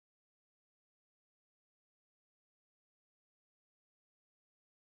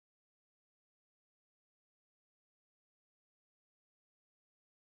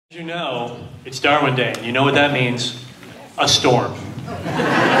You know, it's Darwin Day, and you know what that means? A storm.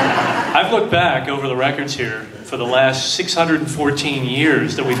 I've looked back over the records here for the last 614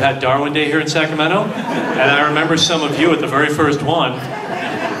 years that we've had Darwin Day here in Sacramento, and I remember some of you at the very first one,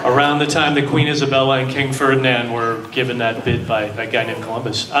 around the time that Queen Isabella and King Ferdinand were given that bid by that guy named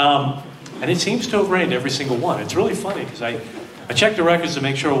Columbus. And it seems to have rained every single one. It's really funny, because I checked the records to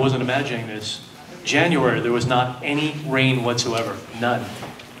make sure I wasn't imagining this. January, there was not any rain whatsoever. None.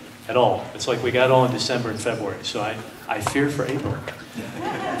 At all. It's like we got all in December and February, so I fear for April.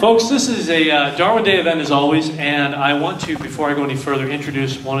 Folks, this is a Darwin Day event as always, and I want to, before I go any further,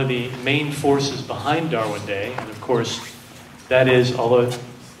 introduce one of the main forces behind Darwin Day, and of course, that is Mynga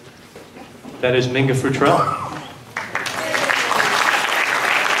Futrell.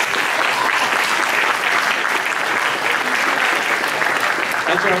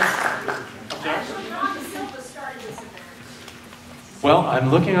 Well, I'm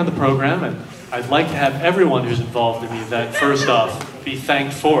looking at the program, and I'd like to have everyone who's involved in the event, first off, be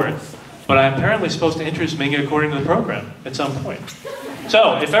thanked for it. But I'm apparently supposed to introduce Mynga according to the program at some point.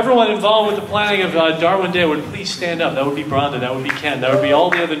 So, if everyone involved with the planning of Darwin Day would please stand up. That would be Branda, that would be Ken, that would be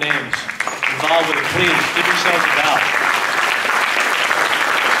all the other names involved with it. Please, give yourselves a bow.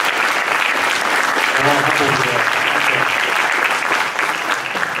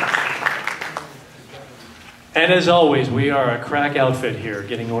 And as always, we are a crack outfit here,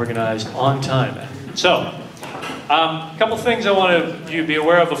 getting organized on time. So, a couple things I want you to be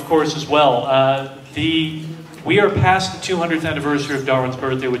aware of course, as well. We are past the 200th anniversary of Darwin's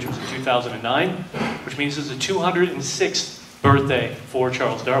birthday, which was in 2009, which means it's the 206th birthday for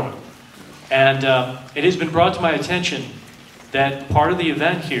Charles Darwin. And it has been brought to my attention that part of the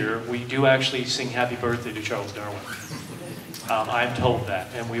event here, we do actually sing Happy Birthday to Charles Darwin. I'm told that,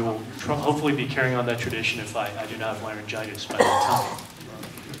 and we will hopefully be carrying on that tradition if I do not have laryngitis by that time.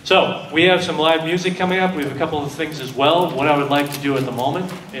 So, we have some live music coming up. We have a couple of things as well. What I would like to do at the moment,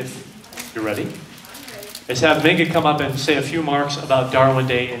 if you're ready, is have Mynga come up and say a few remarks about Darwin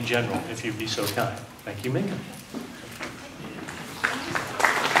Day in general, if you'd be so kind. Thank you, Mynga.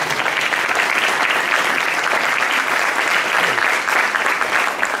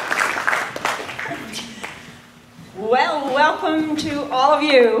 Well, welcome to all of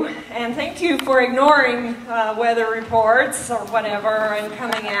you, and thank you for ignoring weather reports or whatever and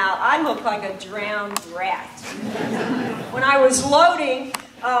coming out. I look like a drowned rat. When I was loading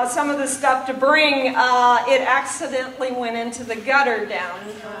some of the stuff to bring, it accidentally went into the gutter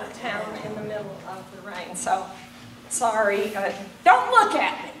downtown in the middle of the rain. So, sorry. Don't look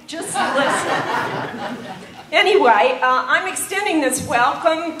at me. Just listen. Anyway, I'm extending this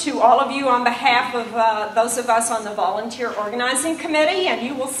welcome to all of you on behalf of those of us on the Volunteer Organizing Committee, and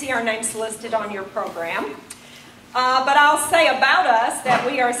you will see our names listed on your program. But I'll say about us that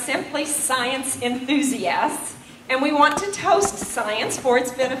we are simply science enthusiasts, and we want to toast science for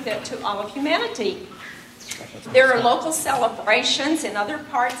its benefit to all of humanity. There are local celebrations in other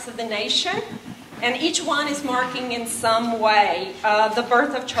parts of the nation, and each one is marking in some way the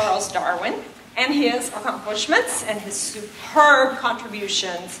birth of Charles Darwin and his accomplishments and his superb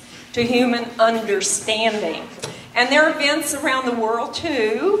contributions to human understanding. And there are events around the world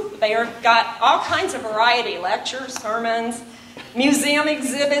too. They are got all kinds of variety, lectures, sermons, museum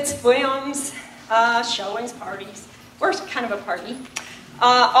exhibits, films, showings, parties. We're kind of a party.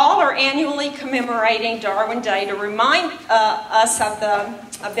 All are annually commemorating Darwin Day to remind us of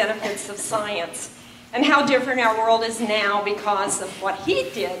the benefits of science and how different our world is now because of what he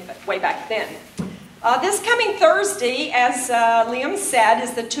did way back then. This coming Thursday, as Liam said,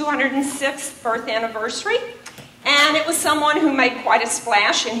 is the 206th birth anniversary, and it was someone who made quite a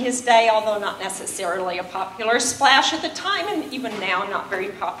splash in his day, although not necessarily a popular splash at the time, and even now not very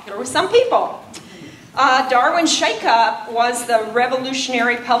popular with some people. Darwin's Shake-Up was the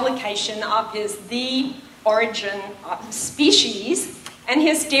revolutionary publication of his The Origin of Species, and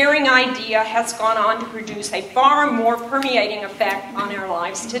his daring idea has gone on to produce a far more permeating effect on our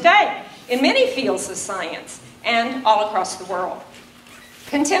lives today in many fields of science and all across the world.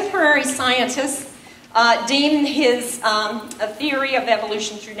 Contemporary scientists deem his theory of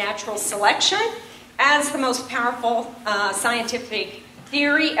evolution through natural selection as the most powerful scientific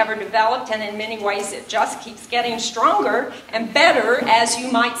theory ever developed, and in many ways it just keeps getting stronger and better as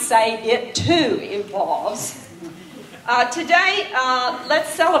you might say it too evolves. Today, let's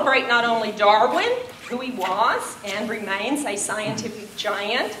celebrate not only Darwin, who he was and remains a scientific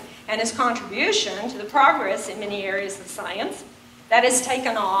giant, and his contribution to the progress in many areas of science that has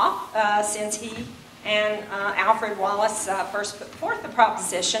taken off since he and Alfred Wallace first put forth the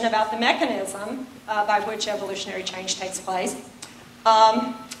proposition about the mechanism by which evolutionary change takes place.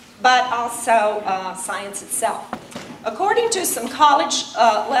 but also science itself. According to some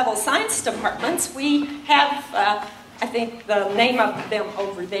college-level science departments, we have, I think the name of them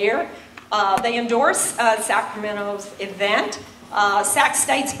over there, they endorse Sacramento's event. Sac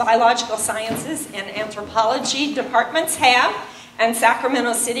State's Biological Sciences and Anthropology departments have, and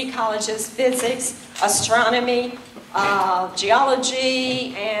Sacramento City College's Physics, Astronomy,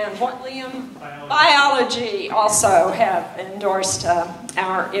 Geology, and what, Liam? Biology also have endorsed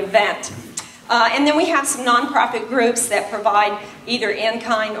our event. And then we have some nonprofit groups that provide either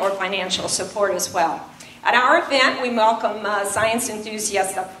in-kind or financial support as well. At our event, we welcome science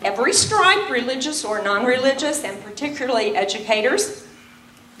enthusiasts of every stripe, religious or non-religious, and particularly educators,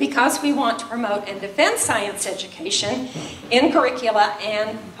 because we want to promote and defend science education in curricula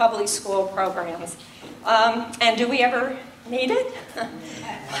and public school programs. And do we ever need it?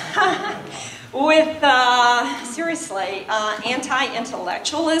 With, seriously,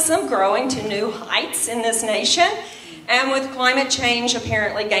 anti-intellectualism growing to new heights in this nation, and with climate change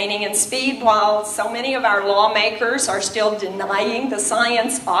apparently gaining in speed while so many of our lawmakers are still denying the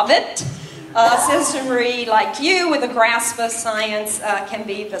science of it, citizenry like you with a grasp of science can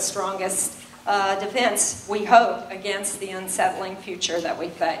be the strongest defense, we hope, against the unsettling future that we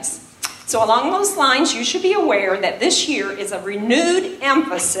face. So along those lines, you should be aware that this year is a renewed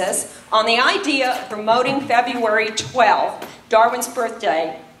emphasis on the idea of promoting February 12th, Darwin's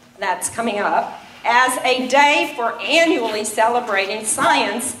birthday, that's coming up, as a day for annually celebrating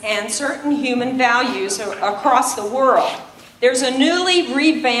science and certain human values across the world. There's a newly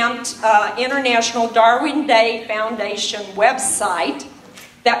revamped International Darwin Day Foundation website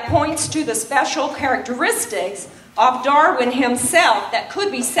that points to the special characteristics of Darwin himself that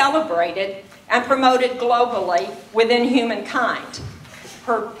could be celebrated and promoted globally within humankind.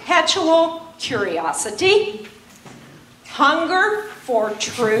 Perpetual curiosity, hunger for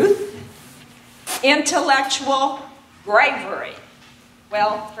truth, intellectual bravery.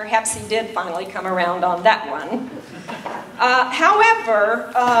 Well, perhaps he did finally come around on that one.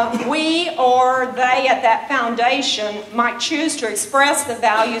 However, we or they at that foundation might choose to express the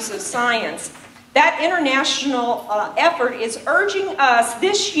values of science. That international effort is urging us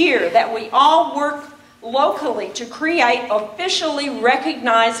this year that we all work locally to create officially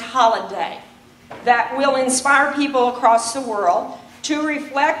recognized holiday that will inspire people across the world to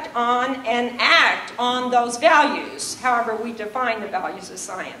reflect on and act on those values, however we define the values of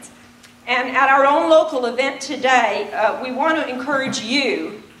science. And at our own local event today, we want to encourage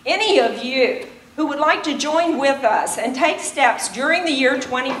you, any of you, who would like to join with us and take steps during the year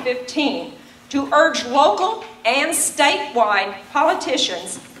 2015 to urge local and statewide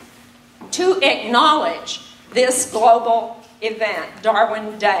politicians to acknowledge this global event,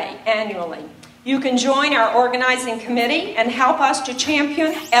 Darwin Day, annually. You can join our organizing committee and help us to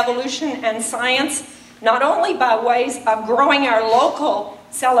champion evolution and science, not only by ways of growing our local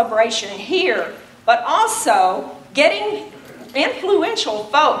celebration here, but also getting influential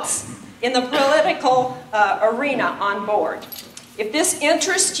folks in the political arena on board. If this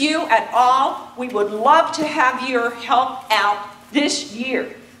interests you at all, we would love to have your help out this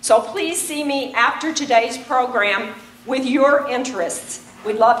year. So please see me after today's program with your interests.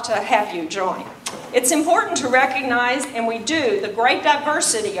 We'd love to have you join. It's important to recognize, and we do, the great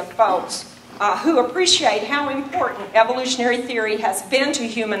diversity of folks who appreciate how important evolutionary theory has been to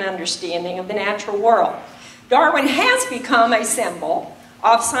human understanding of the natural world. Darwin has become a symbol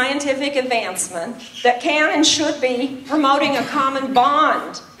of scientific advancement that can and should be promoting a common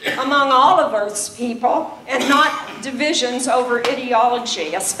bond among all of Earth's people and not divisions over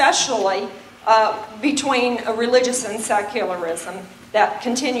ideology, especially between religious and secularism that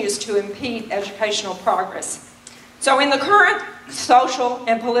continues to impede educational progress. So in the current social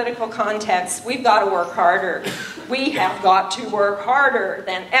and political context, we've got to work harder. We have got to work harder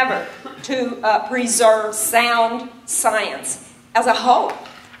than ever to preserve sound science as a hope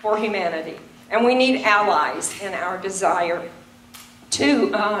for humanity. And we need allies in our desire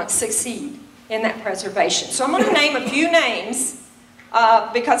to succeed in that preservation. So I'm going to name a few names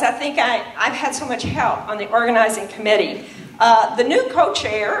because I think I've had so much help on the organizing committee. The new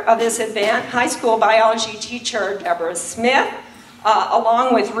co-chair of this event, high school biology teacher Deborah Smith,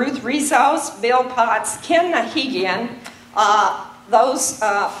 along with Ruth Rizos, Bill Potts, Ken Nahigian, those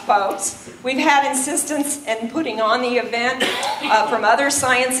folks. We've had insistence in putting on the event from other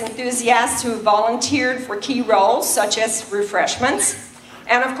science enthusiasts who volunteered for key roles, such as refreshments.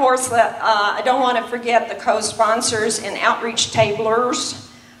 And of course, I don't want to forget the co-sponsors and outreach tablers.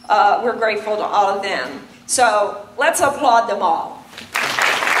 We're grateful to all of them. So let's applaud them all.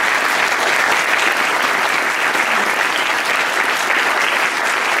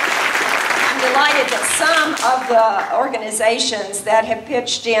 delighted that some of the organizations that have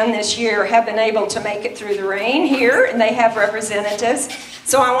pitched in this year have been able to make it through the rain here, and they have representatives.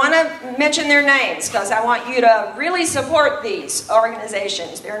 So I want to mention their names because I want you to really support these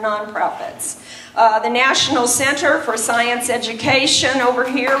organizations. They're nonprofits. The National Center for Science Education over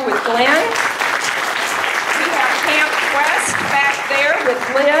here with Glenn. We have Camp Quest back there with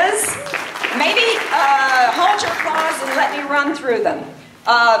Liz. Maybe hold your applause and let me run through them.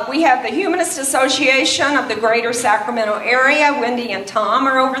 We have the Humanist Association of the Greater Sacramento area. Wendy and Tom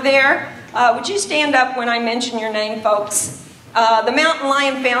are over there. Would you stand up when I mention your name, folks? The Mountain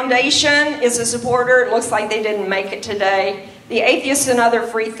Lion Foundation is a supporter. It looks like they didn't make it today. The Atheists and Other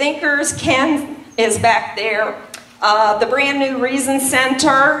Free Thinkers, Ken is back there. The Brand New Reason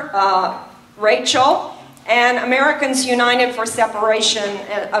Center, Rachel. And Americans United for Separation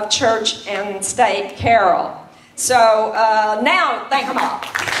of Church and State, Carol. So now, thank them all.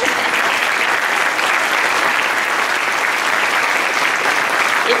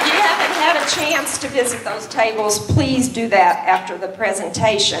 If you haven't had a chance to visit those tables, please do that after the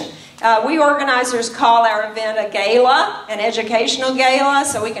presentation. We organizers call our event a gala, an educational gala,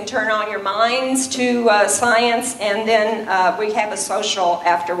 so we can turn on your minds to science, and then we have a social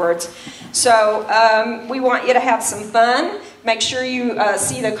afterwards. So we want you to have some fun. Make sure you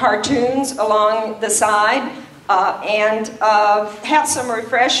see the cartoons along the side and have some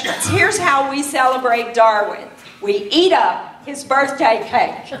refreshments. Here's how we celebrate Darwin. We eat up his birthday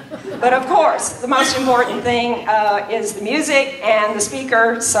cake. But of course, the most important thing is the music and the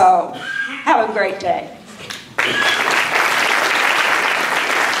speaker, so have a great day.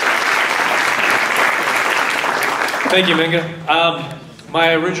 Thank you, Mynga.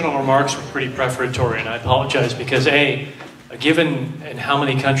 My original remarks were pretty prefatory, and I apologize because given in how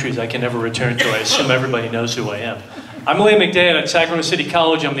many countries I can never return to, I assume everybody knows who I am. I'm Livio McDaid at Sacramento City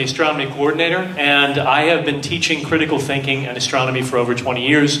College. I'm the astronomy coordinator, and I have been teaching critical thinking and astronomy for over 20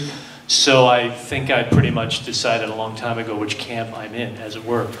 years, so I think I pretty much decided a long time ago which camp I'm in, as it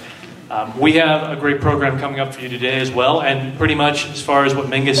were. We have a great program coming up for you today as well, and pretty much as far as what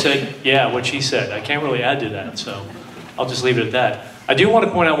Mynga said, yeah, what she said. I can't really add to that, so I'll just leave it at that. I do want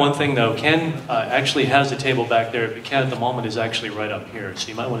to point out one thing, though. Ken actually has the table back there, but Ken at the moment is actually right up here, so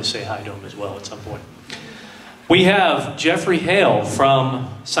you might want to say hi to him as well at some point. We have Jeffery Hale from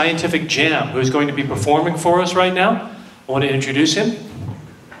Scientific Jam, who's going to be performing for us right now. I want to introduce him.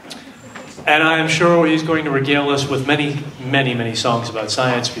 And I am sure he's going to regale us with many, many, many songs about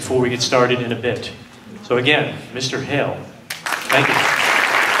science before we get started in a bit. So again, Mr. Hale, thank you.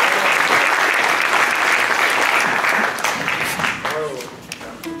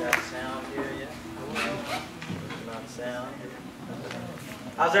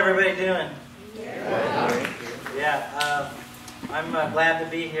 How's everybody doing? Yeah, I'm glad to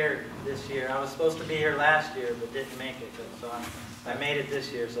be here this year. I was supposed to be here last year, but didn't make it, so I made it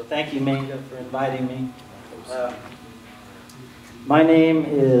this year. So thank you, Mynga, for inviting me. My name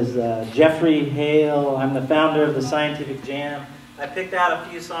is Jeffery Hale. I'm the founder of the Scientific Jam. I picked out a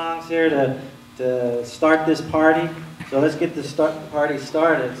few songs here to start this party. So let's get the party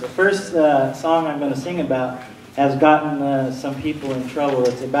started. The first song I'm going to sing about has gotten some people in trouble.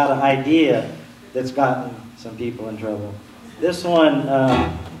 It's about an idea that's gotten some people in trouble. This one,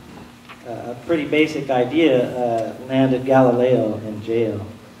 a pretty basic idea, landed Galileo in jail.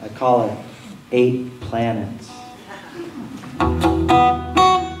 I call it 8 planets.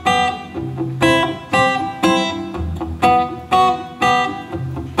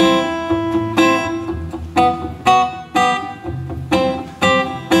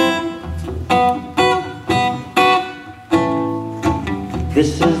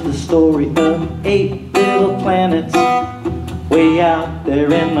 This is the story of 8 little planets way out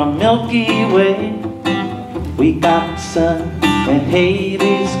there in the Milky Way. We got the sun and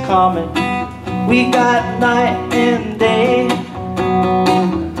Halley's Comet. We got night and day.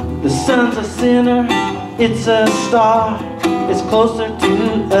 The sun's a sinner, it's a star. It's closer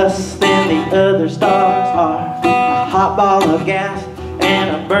to us than the other stars are. A hot ball of gas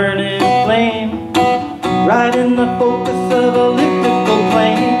and a burning flame, right in the focus of elliptical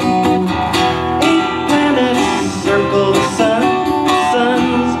plane. 8 planets circle the sun. The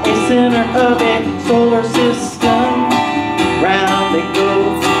sun's a center of a solar system. Round they go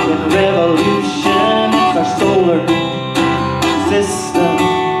in revolution. It's our solar system.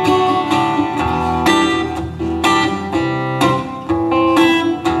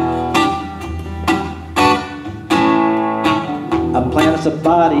 A planet's a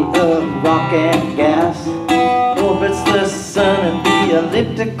body of rock and gas, orbits the sun in the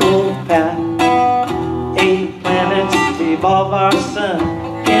elliptical path. 8 planets revolve our sun.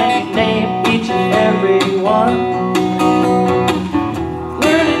 Can you name each and everyone.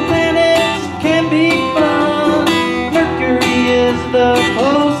 Learning planets can be fun. Mercury is the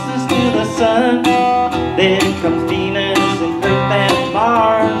closest to the sun. Then comes Venus and Earth and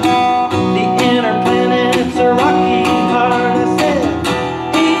Mars. The inner planets are rocky hard. I said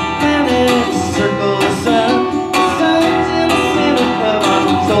 8 planets circle the sun. The sun's in the center of our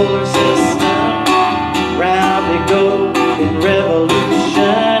solar system. Round they go in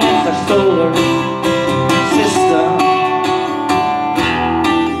revolution. It's our solar system.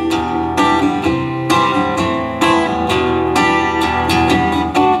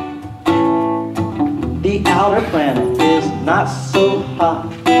 The outer planet is not so hot.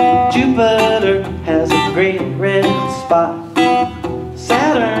 Jupiter has a great red spot.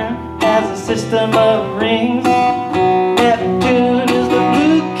 Saturn has a system of rings. Neptune is the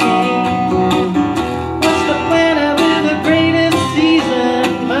blue king. What's the planet with the greatest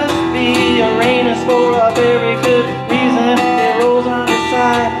season? Must be Uranus for a very good reason. It rolls on its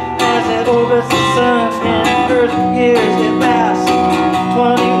side as it orbits the sun. In Earth years it lasts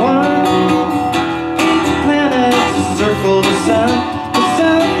 21. 8 planets circle the sun. The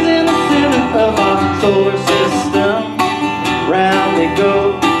sun's in the center of our solar system. Round they go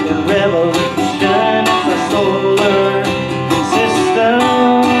in revolution. It's our solar system.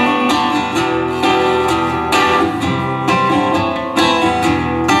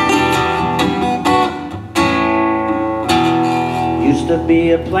 Used to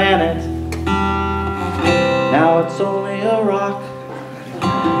be a planet, now it's only a rock.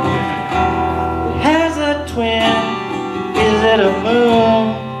 It has a twin. Is it a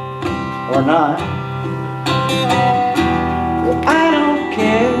moon or not? Well, I don't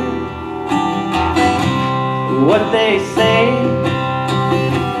care what they say.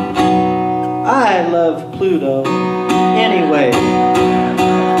 I love Pluto anyway. 8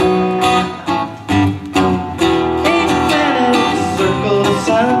 planets circle the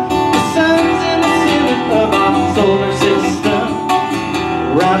sun. The sun's in the center of our solar system.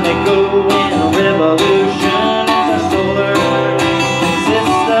 Round they go in a revolution. It's our solar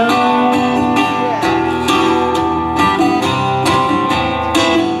system.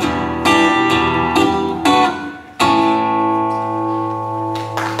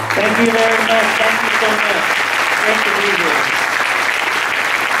 Thank you very much. Thank you so much. Great to be here.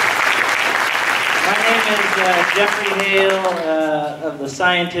 My name is Jeffery Hale of the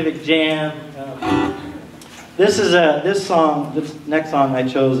Scientific Jam. This next song I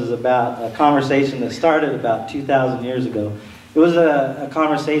chose is about a conversation that started about 2,000 years ago. It was a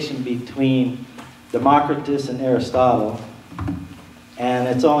conversation between Democritus and Aristotle, and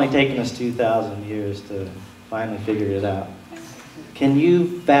it's only taken us 2,000 years to finally figure it out. Can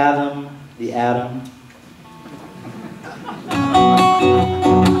you fathom the atom?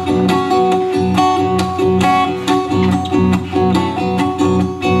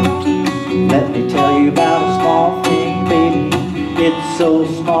 Let me tell you about a small thing, baby. It's so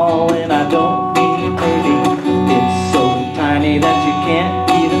small and I don't mean maybe. It's so tiny that you can't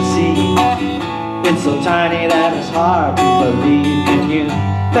even see. It's so tiny that it's hard to believe. Can you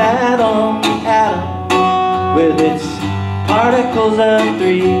fathom the atom with its particles of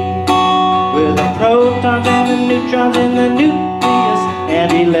 3? With the protons and the neutrons in the nucleus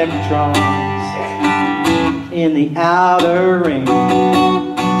and electrons in the outer ring.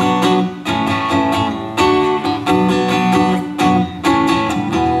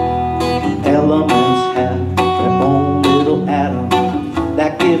 Elements have their own little atoms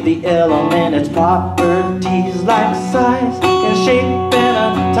that give the element its properties like size and shape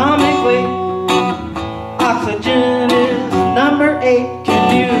and atomic weight. Oxygen is number 8.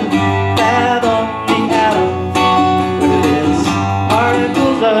 Can you fathom the atom with its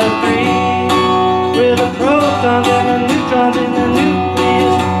particles of 3? With the protons and the neutrons in the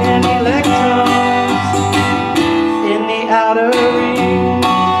nucleus and electrons in the outer ring.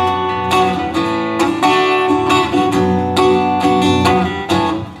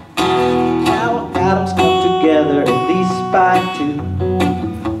 Now atoms come together at least by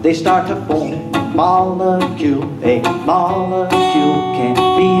 2. They start to form molecule. A molecule can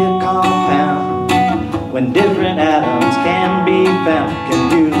be a compound when different atoms can be found. Can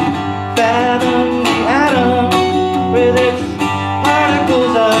you fathom the atom with its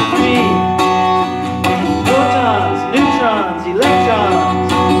particles of 3? Protons, neutrons,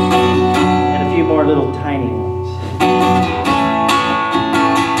 electrons, and a few more little tiny ones.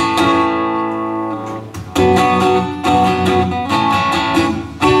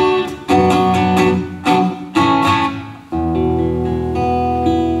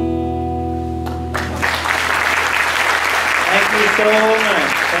 So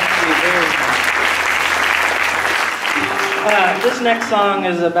much. Thank you very much. This next song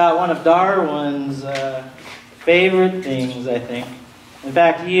is about one of Darwin's favorite things, I think. In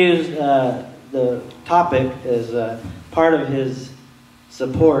fact, he used the topic as part of his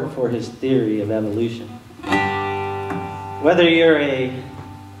support for his theory of evolution. Whether you're a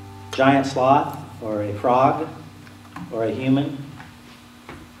giant sloth or a frog or a human,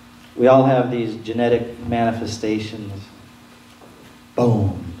 we all have these genetic manifestations.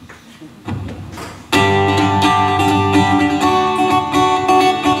 Boom.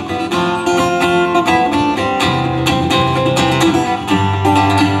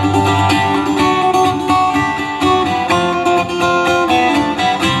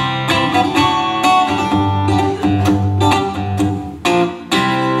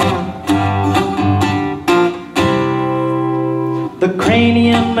 The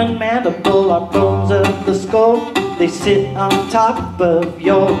cranium and mandible are bones of the skull. They sit on top of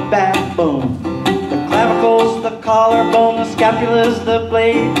your backbone. The clavicle's the collarbone, the scapula's the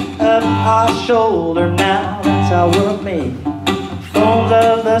blade of our shoulder. Now that's how we're made. Bones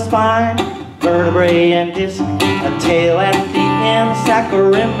of the spine, vertebrae and disc, a tail at the end,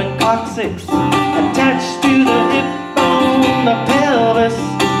 saccharin and coccyx. Attached to the hip bone, the pelvis,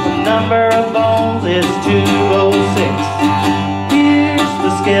 the number of bones is 206. The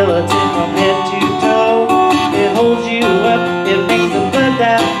skeleton from head to toe, it holds you up, it makes the blood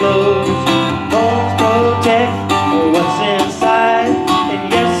that flows. Bones protect what's inside,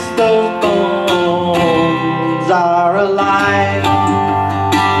 and yes, those bones are alive.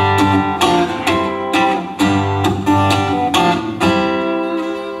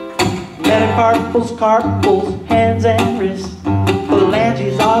 Metacarpals, carpals, hands and wrists.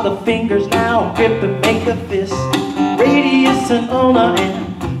 Phalanges are the fingers now, grip and make a fist. Radius and ulna and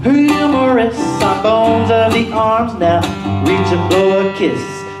humerus are bones of the arms now, reach and blow a kiss.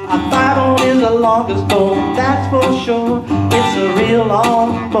 Our thigh bone is the longest bone, that's for sure. It's a real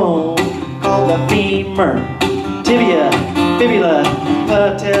long bone called the femur. Tibia, fibula,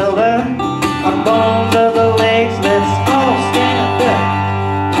 patella are bones of the legs, let's all stand up.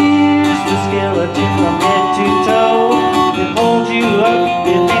 Here's the skeleton from head to toe. It holds you up,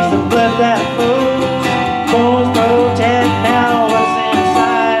 it makes the blood that flows. Bones protect now what's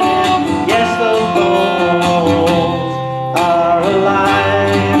inside, and yes, those bones are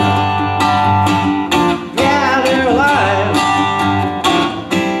alive. Yeah, they're alive.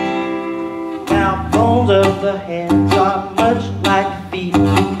 Now, bones of the hands are much like feet.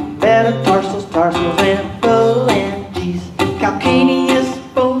 Metatarsals, tarsals, and phalanges. Calcaneus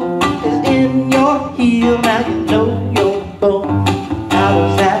bone is in your heel. Now you know your bone. How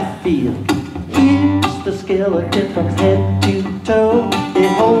does that feel? The skeleton from head to toe, it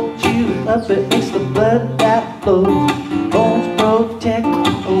holds you up, it makes the blood that flows. Bones protect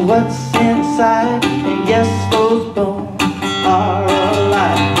what's inside, and yes, those bones are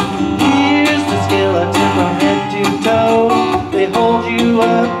alive. Here's the skeleton from head to toe, they hold you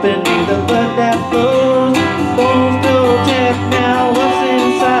up and make the blood that flows. Bones protect now what's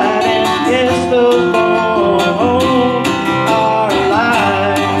inside, and yes, those bones are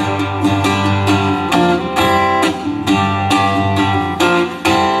alive.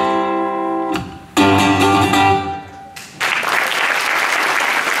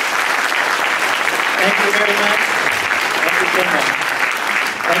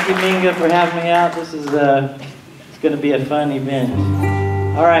 Thank you, Mynga, for having me out. This is it's going to be a fun event.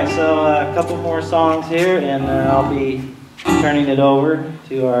 All right, so a couple more songs here, and I'll be turning it over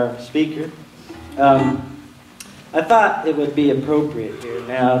to our speaker. I thought it would be appropriate here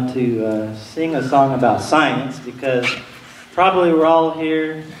now to sing a song about science, because probably we're all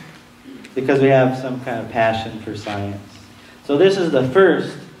here because we have some kind of passion for science. So this is the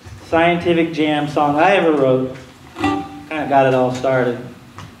first scientific jam song I ever wrote. Kind of got it all started.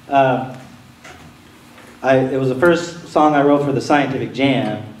 It was the first song I wrote for the Scientific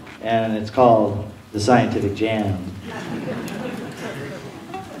Jam, and it's called The Scientific Jam.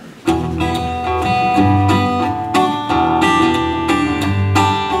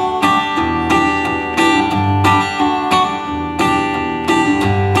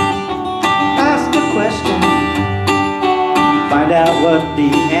 Ask a question, find out what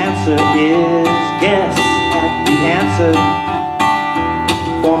the answer is, guess at the answer,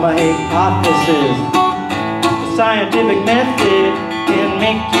 form a hypothesis. The scientific method can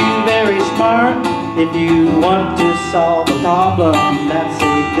make you very smart. If you want to solve a problem, that's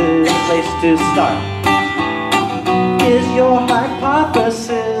a good place to start. Is your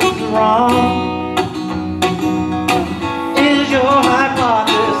hypothesis wrong? Is your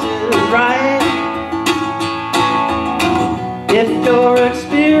hypothesis right? If your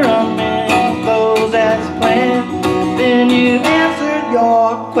experiment goes as planned, then you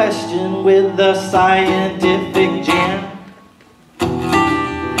your question with the scientific jam.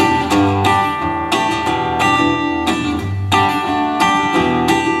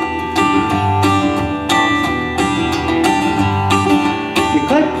 You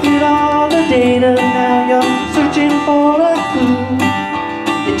collected all the data, now you're searching for a clue.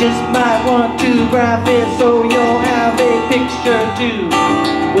 You just might want to graph it so you'll have a picture too.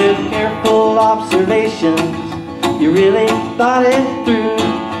 With careful observations, you really thought it through.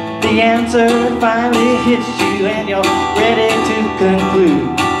 The answer finally hits you and you're ready to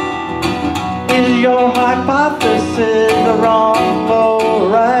conclude. Is your hypothesis wrong or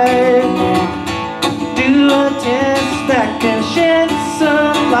right? Do a test that can shed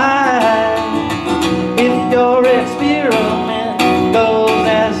some light. If your experiment goes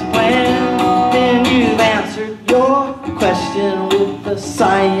as planned, then you've answered your question with the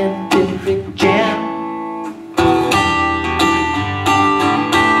scientific jam.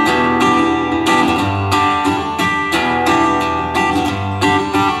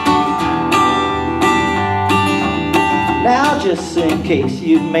 Now just in case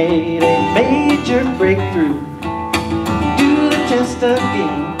you've made a major breakthrough, do the test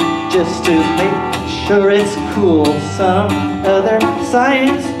again just to make sure it's cool. Some other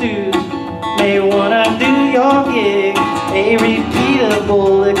science dudes may wanna do your gig. A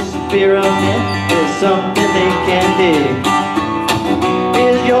repeatable experiment is something they can dig.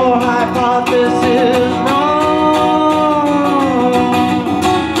 Is your hypothesis wrong?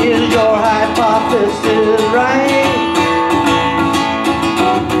 Is your hypothesis right?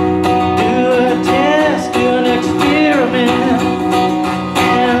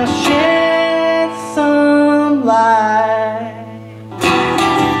 And shed some light.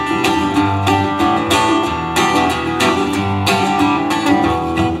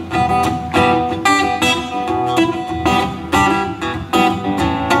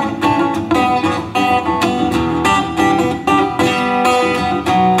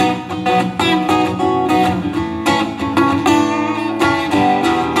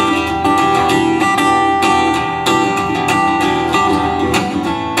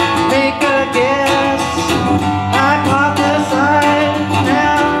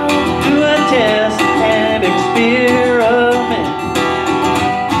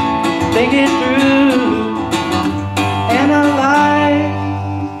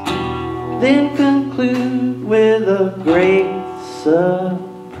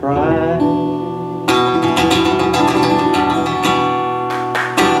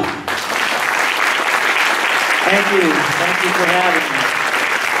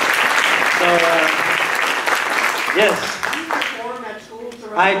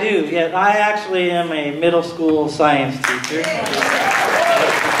 I do, yes. I actually am a middle school science teacher.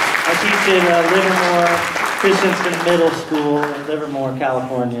 I teach at Livermore Christensen Middle School in Livermore,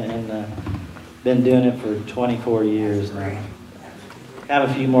 California, and been doing it for 24 years now. Have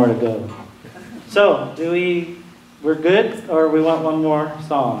a few more to go. So, we're good, or we want one more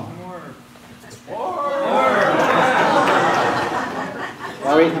song?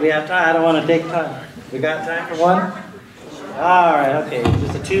 Do we have time? I don't want to take time. We got time for one? All right, okay,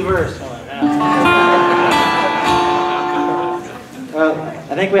 just a 2-verse one. Well,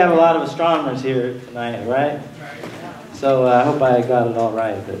 I think we have a lot of astronomers here tonight, right? So I hope I got it all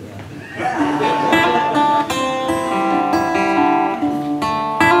right. But,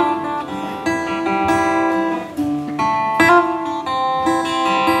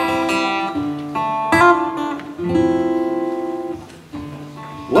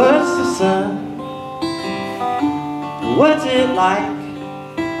 What's the sun? What's it like?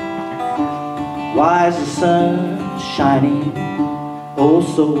 Why is the sun shining oh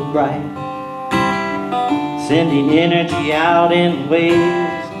so bright? Sending energy out in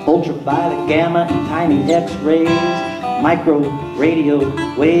waves, ultraviolet, gamma, and tiny X-rays, micro radio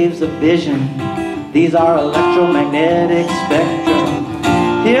waves of vision. These are electromagnetic spectrum.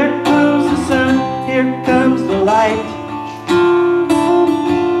 Here comes the sun, here comes the light.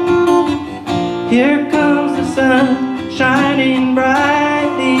 Here comes the sun, shining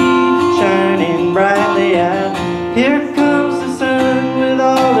brightly out. Here comes the sun with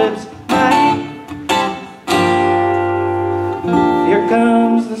all its might. Here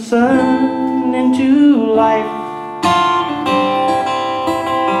comes the sun into life.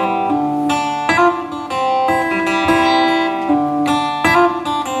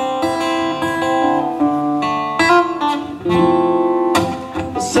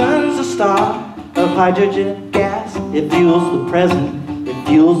 The sun's a star of hydrogen gas. It fuels the present, it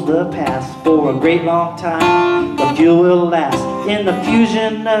fuels the past. For a great long time, the fuel will last in the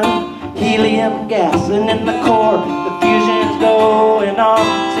fusion of helium gas. And in the core, the fusion's going on,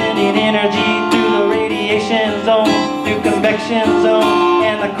 sending energy through the radiation zone, through convection zone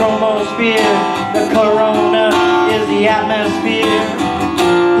and the chromosphere. The corona is the atmosphere.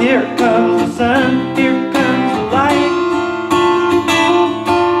 Here comes the sun, here comes the light.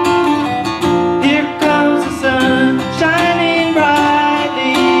 Here comes the sun, shining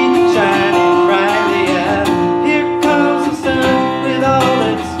brightly, yeah. Here comes the sun with all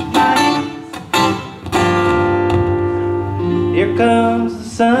its might. Here comes the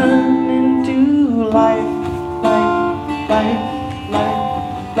sun into life, life, life, life,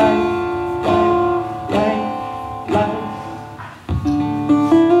 life, life, life, life.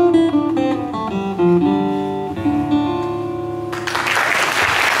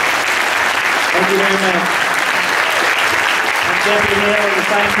 Thank you very much. I'm Jeffery Hale of the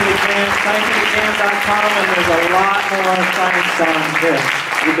Scientific Jam, scientificjam.com, and there's a lot more science songs there.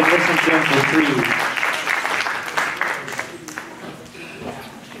 You can listen to them for free.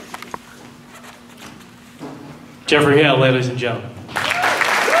 Jeffery Hale, ladies and gentlemen.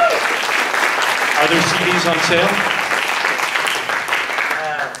 Are there CDs on sale?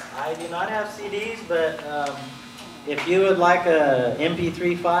 I do not have CDs, but if you would like a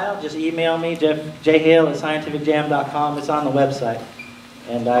MP3 file, just email me, jhale@scientificjam.com. It's on the website,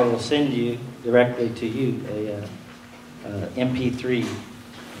 and I will send you directly to you a MP3.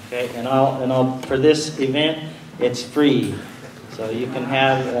 Okay, and I'll for this event, it's free, so you can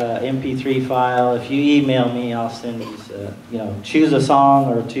have an MP3 file. If you email me, I'll send you. Choose a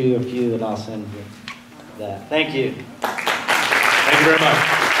song or two or few, and I'll send you that. Thank you. Thank you very much.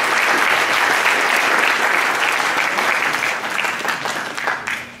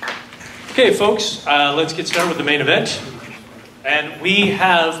 Okay, folks, let's get started with the main event. And we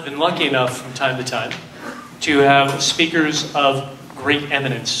have been lucky enough from time to time to have speakers of great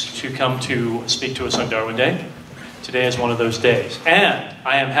eminence to come to speak to us on Darwin Day. Today is one of those days. And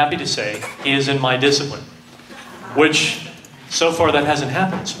I am happy to say he is in my discipline, which so far that hasn't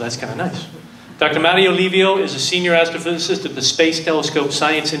happened, so that's kind of nice. Dr. Mario Livio is a senior astrophysicist at the Space Telescope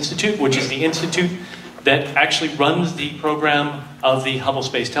Science Institute, which is the institute that actually runs the program of the Hubble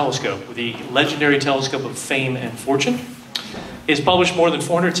Space Telescope, the legendary telescope of fame and fortune. He has published more than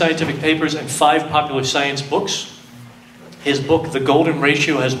 400 scientific papers and 5 popular science books. His book, The Golden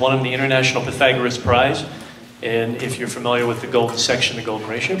Ratio, has won him the International Pythagoras Prize, and if you're familiar with the golden section, the golden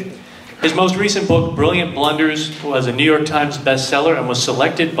ratio. His most recent book, Brilliant Blunders, was a New York Times bestseller and was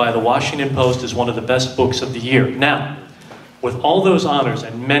selected by the Washington Post as one of the best books of the year. Now, with all those honors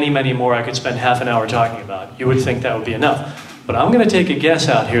and many, many more I could spend half an hour talking about, you would think that would be enough. But I'm going to take a guess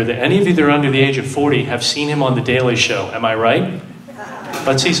out here that any of you that are under the age of 40 have seen him on The Daily Show. Am I right?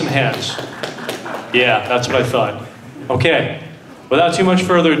 Let's see some hands. Yeah, that's what I thought. Okay, without too much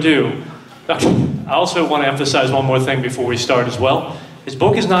further ado, I also want to emphasize one more thing before we start as well. His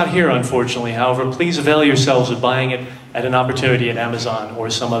book is not here, unfortunately. However, please avail yourselves of buying it at an opportunity at Amazon or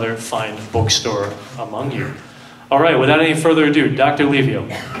some other fine bookstore among you. All right, without any further ado, Dr. Livio.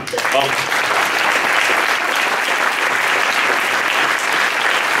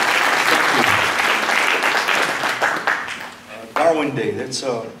 Darwin Day, that's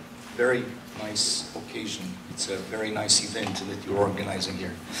a very nice occasion. It's a very nice event that you're organizing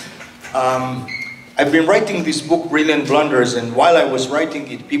here. I've been writing this book, Brilliant Blunders, and while I was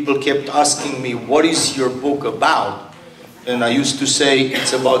writing it, people kept asking me, what is your book about? And I used to say,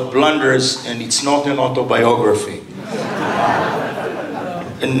 it's about blunders, and it's not an autobiography.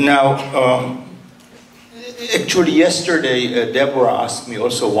 And now, actually yesterday, Deborah asked me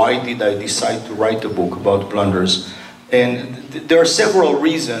also, why did I decide to write a book about blunders? And there are several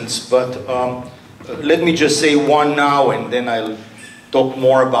reasons, but let me just say one now, and then I'll talk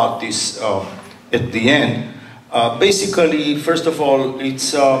more about this at the end. Basically, first of all,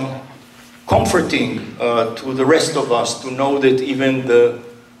 it's comforting to the rest of us to know that even the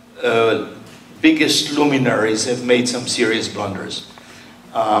biggest luminaries have made some serious blunders.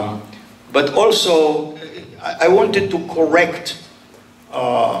 But also, I wanted to correct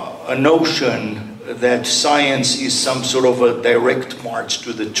a notion that science is some sort of a direct march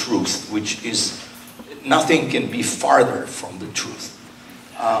to the truth, which is, nothing can be farther from the truth.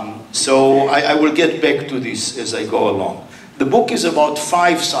 So I will get back to this as I go along. The book is about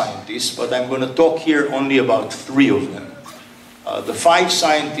 5 scientists, but I'm going to talk here only about 3 of them. The 5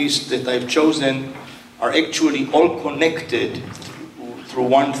 scientists that I've chosen are actually all connected through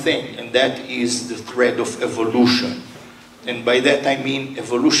one thing, and that is the thread of evolution. And by that I mean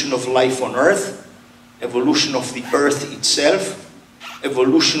evolution of life on Earth, evolution of the Earth itself,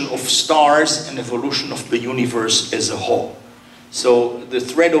 evolution of stars, and evolution of the universe as a whole. So the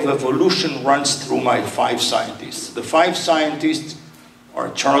thread of evolution runs through my 5 scientists. The 5 scientists are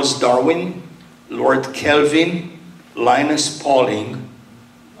Charles Darwin, Lord Kelvin, Linus Pauling,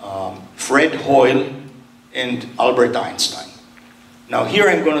 Fred Hoyle, and Albert Einstein. Now here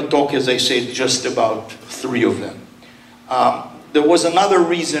I'm going to talk, as I said, just about 3 of them. There was another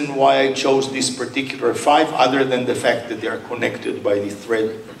reason why I chose this particular 5, other than the fact that they are connected by this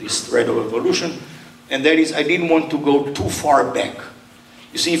thread of evolution, and that is I didn't want to go too far back.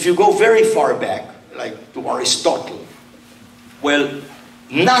 You see, if you go very far back, like to Aristotle, well,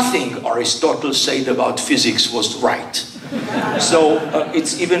 nothing Aristotle said about physics was right. So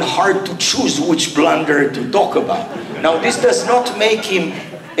it's even hard to choose which blunder to talk about. Now, this does not make him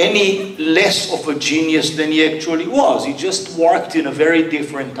any less of a genius than he actually was. He just worked in a very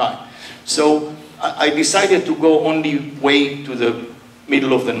different time. So I decided to go only way to the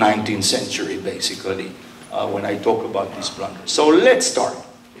middle of the 19th century, basically, when I talk about these blunders. So let's start.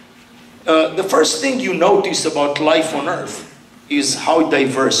 The first thing you notice about life on Earth is how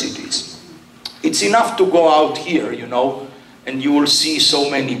diverse it is. It's enough to go out here, you know, and you will see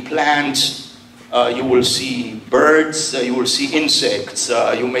so many plants, you will see birds, you will see insects,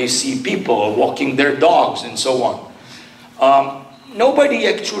 you may see people walking their dogs and so on. Nobody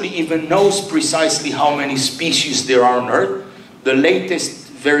actually even knows precisely how many species there are on Earth. The latest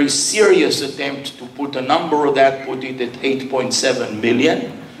very serious attempt to put a number on that put it at 8.7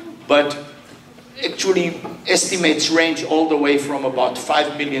 million, but actually estimates range all the way from about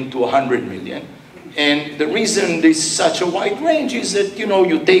 5 million to 100 million. And the reason there's such a wide range is that, you know,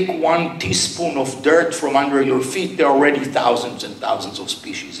 you take 1 teaspoon of dirt from under your feet, there are already thousands and thousands of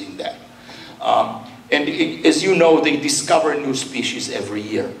species in that. As you know, they discover new species every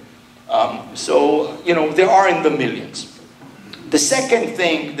year. So, you know, there are in the millions. The second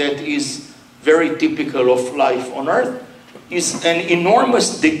thing that is very typical of life on Earth is an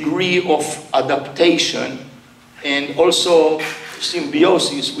enormous degree of adaptation and also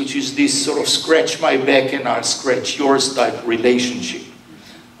symbiosis, which is this sort of scratch my back and I'll scratch yours type relationship.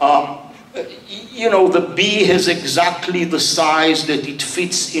 You know, the bee has exactly the size that it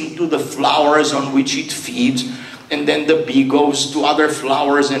fits into the flowers on which it feeds, and then the bee goes to other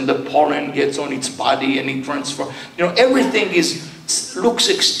flowers and the pollen gets on its body and it transfers. You know, everything looks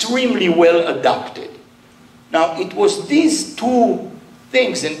extremely well adapted. Now, it was these 2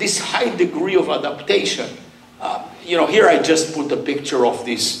 things and this high degree of adaptation. You know, here I just put a picture of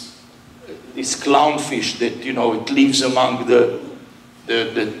this clownfish that, you know, it lives among the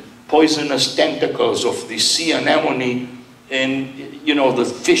poisonous tentacles of the sea anemone, and, you know, the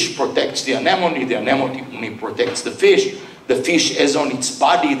fish protects the anemone protects the fish has on its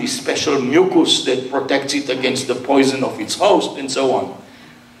body this special mucus that protects it against the poison of its host, and so on.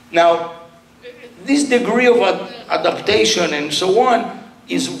 Now, this degree of adaptation and so on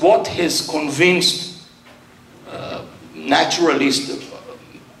is what has convinced naturalists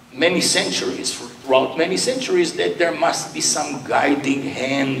throughout many centuries, that there must be some guiding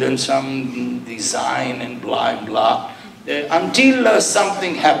hand and some design and blah and blah, until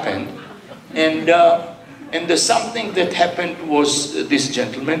something happened. And the something that happened was this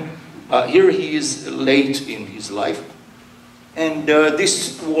gentleman. Here he is late in his life. And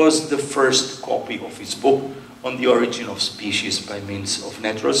this was the first copy of his book on the origin of species by means of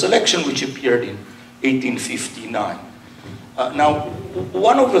natural selection, which appeared in 1859. Now,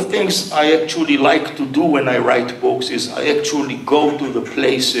 one of the things I actually like to do when I write books is I actually go to the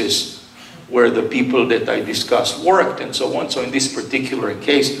places where the people that I discuss worked and so on. So in this particular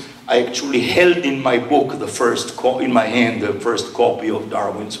case, I actually held in my book in my hand the first copy of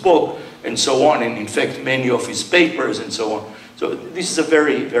Darwin's book and so on, and in fact many of his papers and so on. So this is a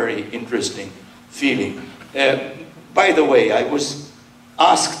very, very interesting feeling. By the way, I was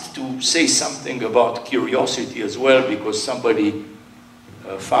asked to say something about curiosity as well, because somebody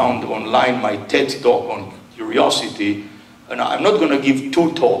found online my TED talk on curiosity. And I'm not going to give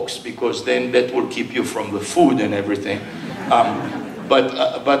 2 talks, because then that will keep you from the food and everything.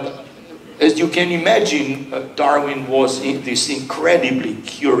 But as you can imagine, Darwin was this incredibly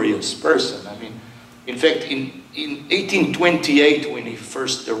curious person. I mean, in fact, in 1828, when he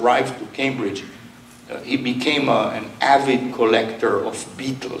first arrived to Cambridge, he became an avid collector of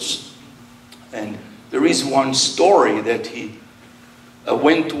beetles. And there is one story that he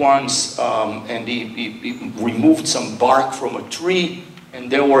went once and he removed some bark from a tree, and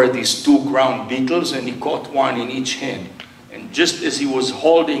there were these 2 ground beetles, and he caught one in each hand. And just as he was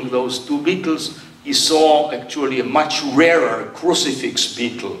holding those 2 beetles, he saw actually a much rarer crucifix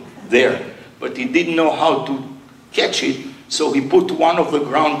beetle there, but he didn't know how to catch it. So he put one of the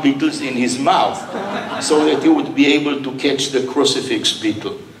ground beetles in his mouth so that he would be able to catch the crucifix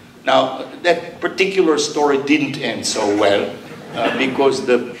beetle. Now, that particular story didn't end so well because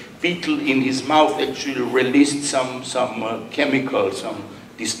the beetle in his mouth actually released some chemical, some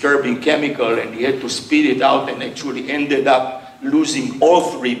disturbing chemical, and he had to spit it out and actually ended up losing all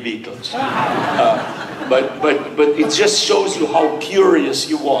 3 beetles. But it just shows you how curious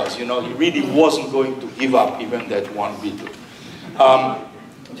he was. You know, he really wasn't going to give up even that one beetle.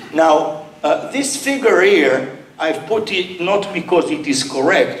 Now, this figure here, I've put it not because it is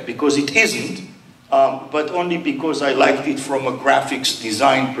correct, because it isn't, but only because I liked it from a graphics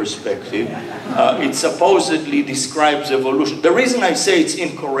design perspective. It supposedly describes evolution. The reason I say it's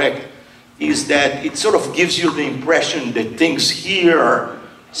incorrect is that it sort of gives you the impression that things here are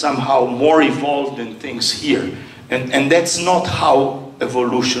somehow more evolved than things here. And that's not how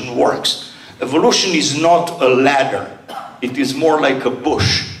evolution works. Evolution is not a ladder. It is more like a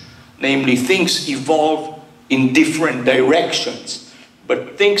bush. Namely, things evolve in different directions.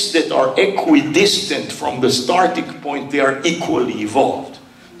 But things that are equidistant from the starting point, they are equally evolved.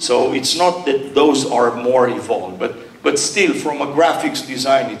 So it's not that those are more evolved, but still, from a graphics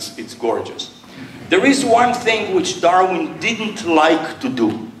design, it's gorgeous. There is one thing which Darwin didn't like to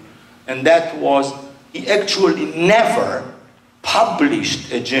do, and that was he actually never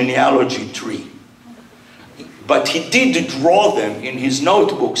published a genealogy tree. But he did draw them in his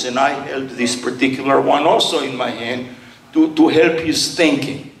notebooks, and I held this particular one also in my hand to help his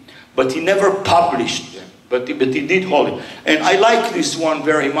thinking. But he never published them, but he did hold it. And I like this one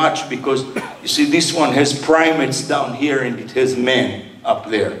very much because, you see, this one has primates down here and it has men up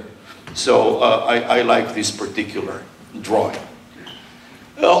there. So I like this particular drawing.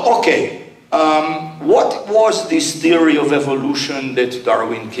 Okay, what was this theory of evolution that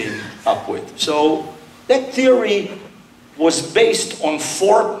Darwin came up with? So that theory was based on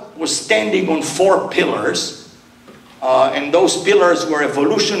was standing on 4 pillars, and those pillars were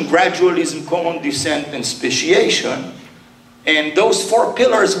evolution, gradualism, common descent, and speciation. And those 4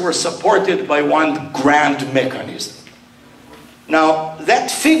 pillars were supported by one grand mechanism. Now,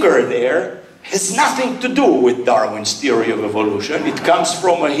 that figure there has nothing to do with Darwin's theory of evolution. It comes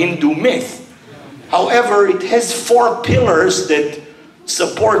from a Hindu myth. However, it has 4 pillars that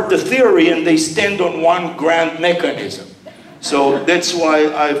support the theory, and they stand on one grand mechanism. So that's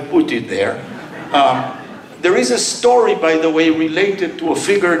why I've put it there. There is a story, by the way, related to a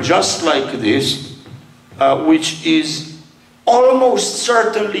figure just like this, which is almost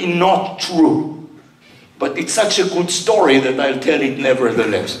certainly not true. But it's such a good story that I'll tell it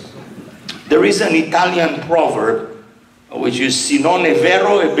nevertheless. There is an Italian proverb, which is "Si non è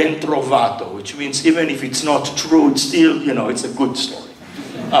vero è ben trovato," which means even if it's not true, it's still, you know, it's a good story.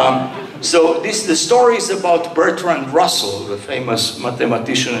 So the story is about Bertrand Russell, the famous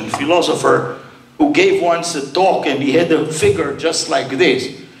mathematician and philosopher, who gave once a talk, and he had a figure just like this.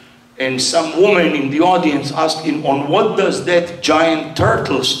 And some woman in the audience asked him, "On what does that giant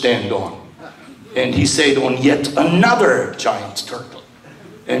turtle stand on?" And he said, "On yet another giant turtle."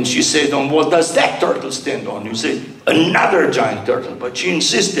 And she said, "On what does that turtle stand on?" He said, "Another giant turtle." But she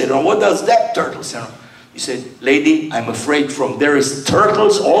insisted, "On what does that turtle stand on?" He said, "Lady, I'm afraid from there is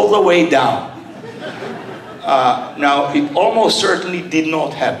turtles all the way down." Now, it almost certainly did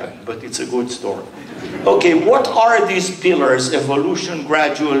not happen, but it's a good story. Okay, what are these pillars? Evolution,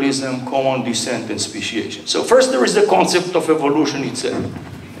 gradualism, common descent, and speciation. So first there is the concept of evolution itself,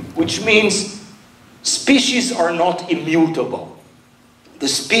 which means species are not immutable. The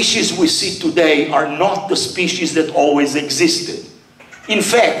species we see today are not the species that always existed. In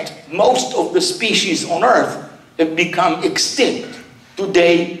fact, most of the species on Earth have become extinct.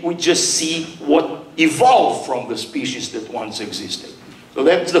 Today, we just see what evolved from the species that once existed. So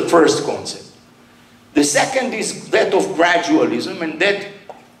that's the first concept. The second is that of gradualism, and that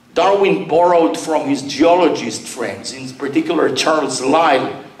Darwin borrowed from his geologist friends. In particular, Charles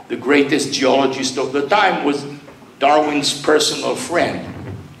Lyell, the greatest geologist of the time, was Darwin's personal friend.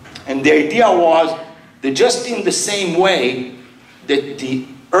 And the idea was that just in the same way that the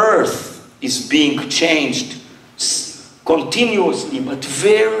Earth is being changed continuously, but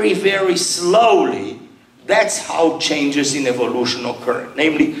very, very slowly, that's how changes in evolution occur.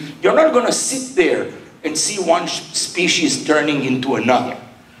 Namely, you're not going to sit there and see one species turning into another.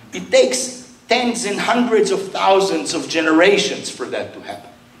 It takes tens and hundreds of thousands of generations for that to happen.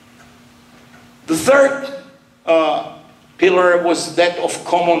 The third pillar was that of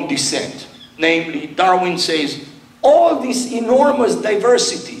common descent. Namely, Darwin says, all this enormous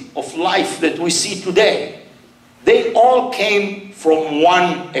diversity of life that we see today, they all came from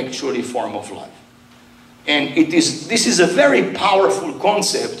one actually form of life. And this is a very powerful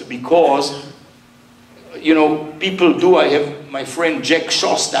concept because, you know, people do, I have my friend Jack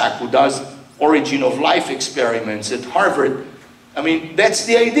Shostak who does origin of life experiments at Harvard. I mean, that's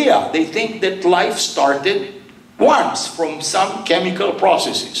the idea. They think that life started once from some chemical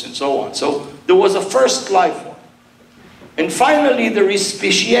processes and so on. So there was a first life form. And finally there is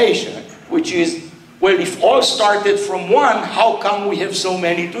speciation, which is, well, if all started from one, how come we have so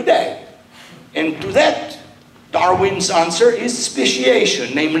many today? And to that, Darwin's answer is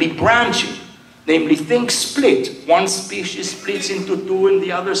speciation, namely branching. Namely, things split. One species splits into two and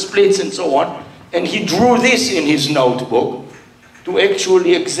the other splits and so on. And he drew this in his notebook to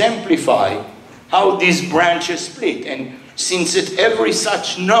actually exemplify how these branches split. And since at every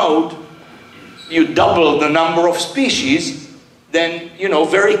such node you double the number of species, then, you know,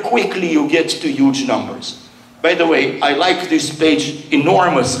 very quickly you get to huge numbers. By the way, I like this page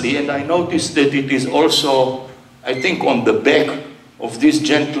enormously, and I noticed that it is also, I think, on the back of this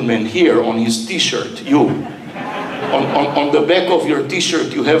gentleman here on his t-shirt, you. On the back of your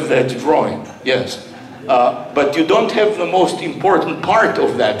t-shirt you have that drawing, yes. But you don't have the most important part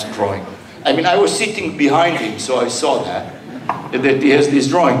of that drawing. I mean, I was sitting behind him, so I saw that he has this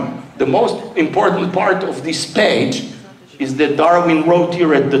drawing. The most important part of this page is that Darwin wrote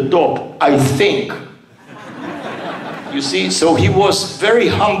here at the top, I think. You see, so he was very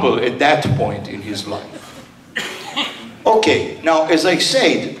humble at that point in his life. Okay, now as I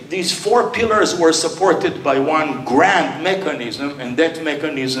said, these four pillars were supported by one grand mechanism, and that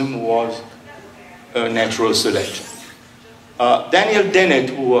mechanism was natural selection. Daniel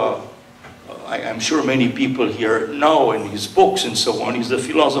Dennett, who I'm sure many people here know in his books and so on, he's a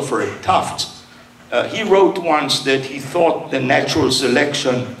philosopher at Tufts. He wrote once that he thought that natural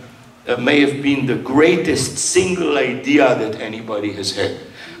selection may have been the greatest single idea that anybody has had.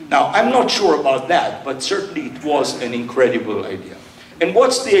 Now, I'm not sure about that, but certainly it was an incredible idea. And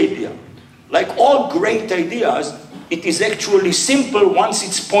what's the idea? Like all great ideas, it is actually simple once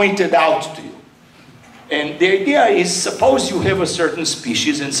it's pointed out to you. And the idea is, suppose you have a certain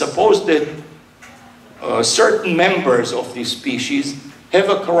species, and suppose that certain members of this species have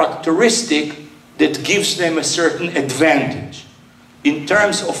a characteristic that gives them a certain advantage in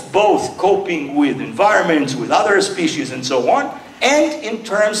terms of both coping with environments, with other species and so on, and in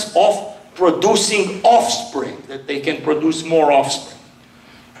terms of producing offspring, that they can produce more offspring.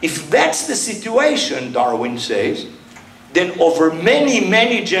 If that's the situation, Darwin says, then over many,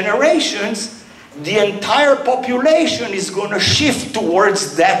 many generations, the entire population is going to shift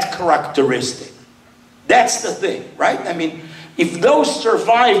towards that characteristic. That's the thing, right? I mean, if those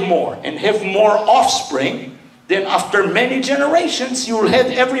survive more and have more offspring, then after many generations, you'll have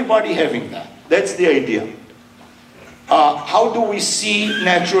everybody having that. That's the idea. How do we see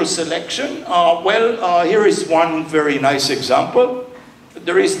natural selection? Here is one very nice example.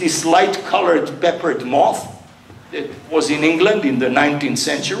 There is this light-colored peppered moth that was in England in the 19th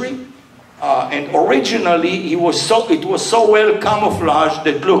century. And originally, it was so well camouflaged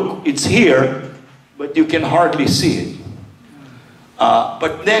that, look, it's here, but you can hardly see it.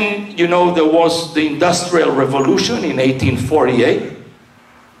 But then, you know, there was the Industrial Revolution in 1848.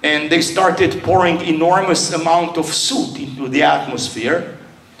 And they started pouring enormous amount of soot into the atmosphere,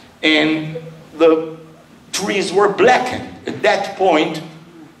 and the trees were blackened. At that point,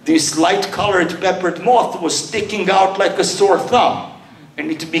 this light-colored peppered moth was sticking out like a sore thumb,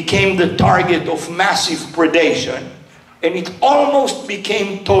 and it became the target of massive predation, and it almost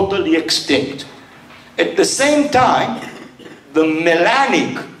became totally extinct. At the same time, the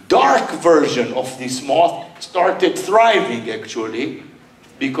melanic, dark version of this moth started thriving, actually,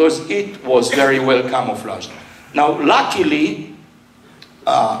 because it was very well camouflaged. Now, luckily,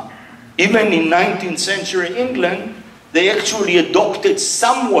 even in 19th century England, they actually adopted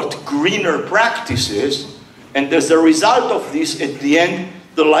somewhat greener practices, and as a result of this, at the end,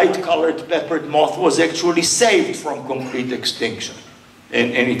 the light-colored peppered moth was actually saved from complete extinction,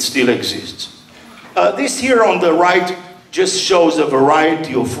 and it still exists. This here on the right just shows a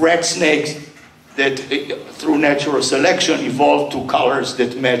variety of rat snakes that through natural selection evolved to colors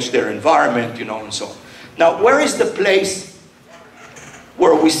that match their environment, you know, and so on. Now, where is the place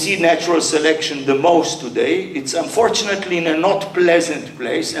where we see natural selection the most today? It's unfortunately in a not pleasant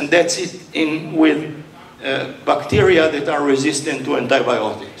place, and that's it with bacteria that are resistant to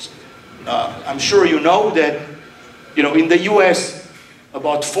antibiotics. I'm sure you know that, you know, in the US,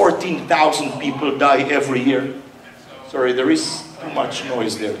 about 14,000 people die every year. Sorry, there is too much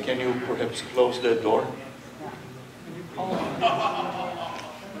noise there. Can you perhaps close that door?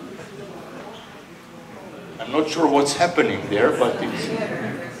 I'm not sure what's happening there, but it's...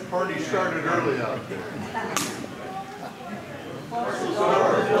 party started early out there.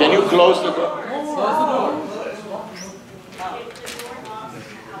 Can you close the door?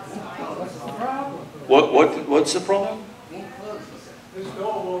 What's the problem? This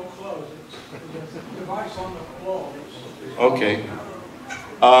door won't close. It's a device on the wall. Okay.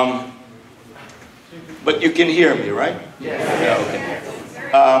 But you can hear me, right? Yeah. Okay.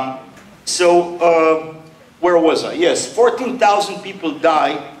 Where was I? Yes, 14,000 people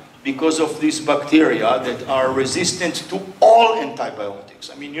die because of these bacteria that are resistant to all antibiotics.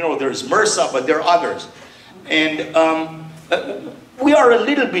 I mean, you know, there's MRSA, but there are others. And we are a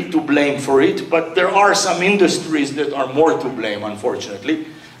little bit to blame for it, but there are some industries that are more to blame, unfortunately.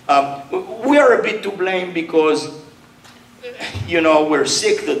 We are a bit to blame because, you know, we're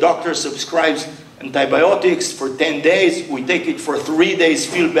sick, the doctor subscribes antibiotics for 10 days, we take it for 3 days,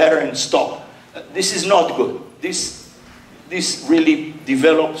 feel better, and stop. This is not good. This really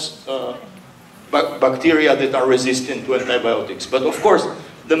develops bacteria that are resistant to antibiotics. But of course,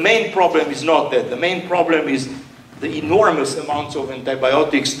 the main problem is not that. The main problem is the enormous amounts of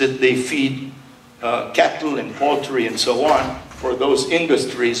antibiotics that they feed cattle and poultry and so on for those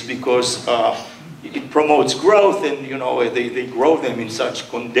industries, because it promotes growth, and you know they grow them in such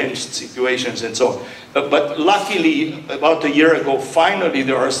condensed situations and so on. But luckily, about a year ago, finally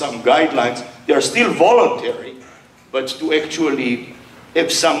there are some guidelines. They are still voluntary, but to actually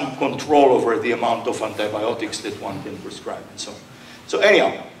have some control over the amount of antibiotics that one can prescribe and so on. So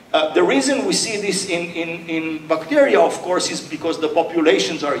anyhow, the reason we see this in bacteria, of course, is because the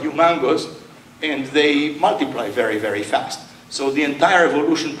populations are humongous and they multiply very, very fast. So the entire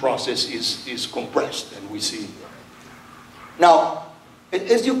evolution process is compressed, and we see. Now,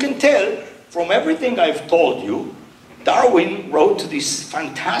 as you can tell from everything I've told you, Darwin wrote this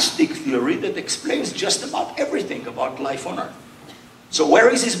fantastic theory that explains just about everything about life on Earth. So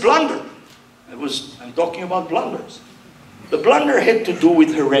where is his blunder? I'm talking about blunders. The blunder had to do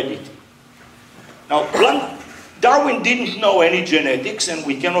with heredity. Now, Darwin didn't know any genetics, and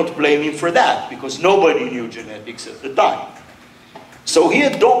we cannot blame him for that, because nobody knew genetics at the time. So he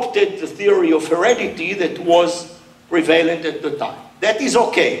adopted the theory of heredity that was prevalent at the time. That is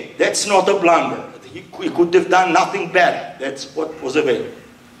okay. That's not a blunder. He could have done nothing better. That's what was available.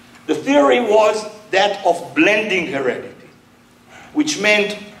 The theory was that of blending heredity, which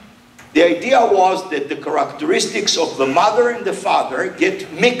meant the idea was that the characteristics of the mother and the father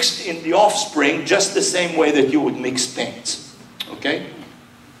get mixed in the offspring just the same way that you would mix paints. Okay?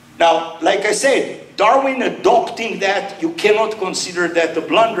 Now, like I said, Darwin adopting that, you cannot consider that a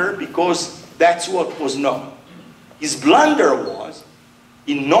blunder, because that's what was known. His blunder was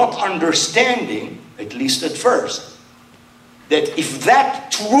in not understanding, at least at first, that if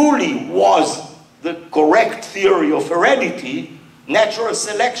that truly was the correct theory of heredity, natural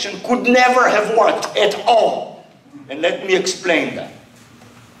selection could never have worked at all. And let me explain that.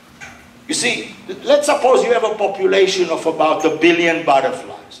 You see, let's suppose you have a population of about 1 billion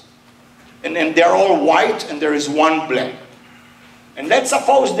butterflies. And they're all white, and there is one black. And let's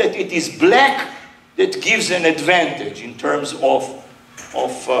suppose that it is black that gives an advantage in terms of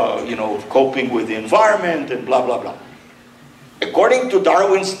you know, coping with the environment and blah, blah, blah. According to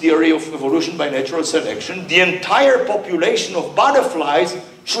Darwin's theory of evolution by natural selection, the entire population of butterflies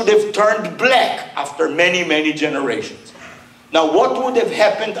should have turned black after many, many generations. Now, what would have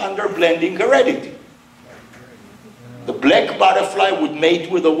happened under blending heredity? The black butterfly would mate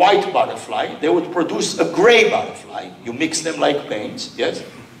with a white butterfly. They would produce a gray butterfly. You mix them like paints, yes?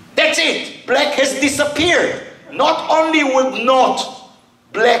 That's it. Black has disappeared. Not only would not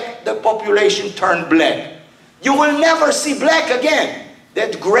the population turn black, you will never see black again.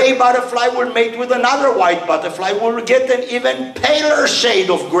 That gray butterfly will mate with another white butterfly. Will get an even paler shade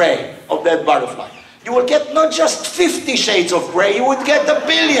of gray of that butterfly. You will get not just 50 shades of gray, you would get 1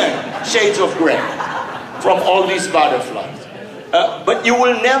 billion shades of gray from all these butterflies. But you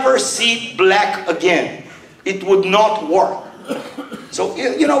will never see black again. It would not work. So,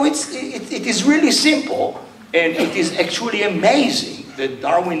 you know, it is really simple, and it is actually amazing that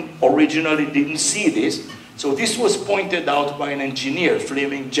Darwin originally didn't see this. So this was pointed out by an engineer,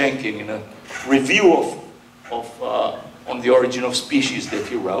 Fleming Jenkins, in a review on the origin of species that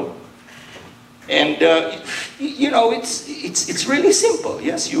he wrote. And, you know, it's really simple.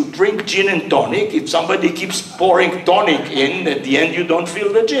 Yes, you drink gin and tonic. If somebody keeps pouring tonic in, at the end you don't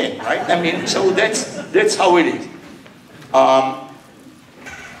feel the gin, right? I mean, so that's how it is.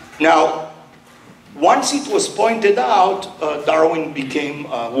 Now, once it was pointed out, Darwin became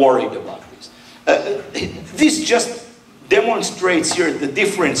worried about this. This just demonstrates here the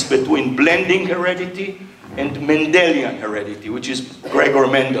difference between blending heredity and Mendelian heredity, which is Gregor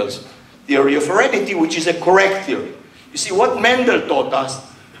Mendel's theory of heredity, which is a correct theory. You see, what Mendel taught us,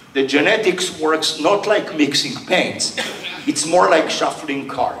 that genetics works not like mixing paints. It's more like shuffling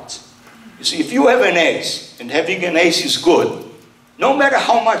cards. You see, if you have an ace, and having an ace is good, no matter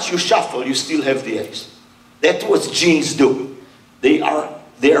how much you shuffle, you still have the ace. That's what genes do. They are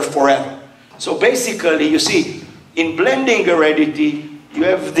there forever. So basically, you see, in blending heredity, you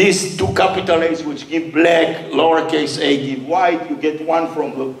have these two capital A's which give black, lowercase a give white. You get one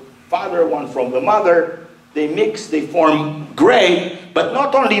from the father, one from the mother. They mix, they form gray. But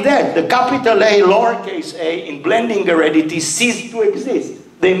not only that, the capital A, lowercase a in blending heredity cease to exist.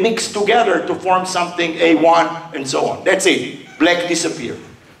 They mix together to form something A1 and so on. That's it. Black disappear.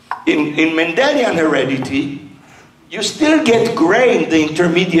 In Mendelian heredity, you still get gray in the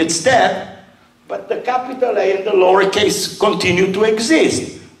intermediate step, but the capital A and the lowercase continue to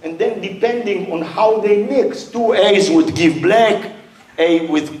exist. And then depending on how they mix, two A's would give black, A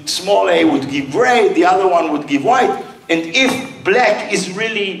with small a would give gray, the other one would give white. And if black is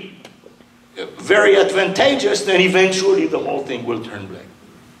really very advantageous, then eventually the whole thing will turn black.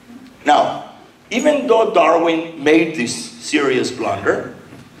 Now, even though Darwin made this serious blunder,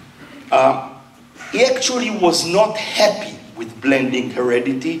 he actually was not happy with blending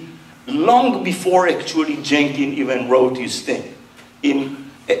heredity long before actually Jenkins even wrote his thing.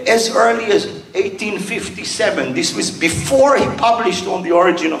 As early as 1857, this was before he published On the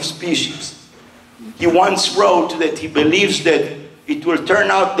Origin of Species. He once wrote that he believes that it will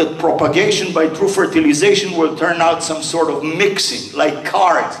turn out that propagation by true fertilization will turn out some sort of mixing, like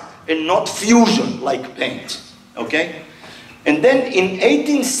cards, and not fusion, like paints. Okay? And then in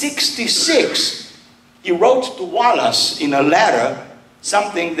 1866, he wrote to Wallace in a letter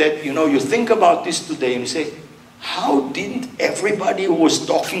something that, you know, you think about this today and you say, how didn't everybody who was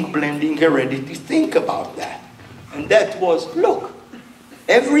talking blending heredity think about that? And that was, look,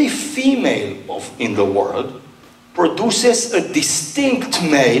 every female in the world produces a distinct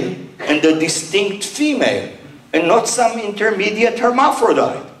male and a distinct female, and not some intermediate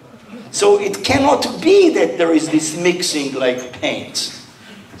hermaphrodite. So it cannot be that there is this mixing like paints.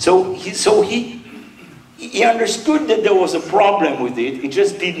 So he understood that there was a problem with it, he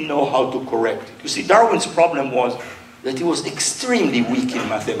just didn't know how to correct it. You see, Darwin's problem was that he was extremely weak in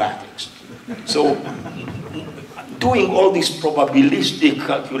mathematics. So doing all these probabilistic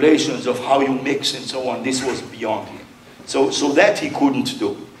calculations of how you mix and so on, this was beyond him. So that he couldn't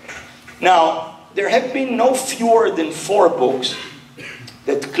do. Now, there have been no fewer than 4 books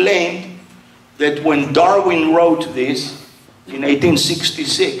that claimed that when Darwin wrote this in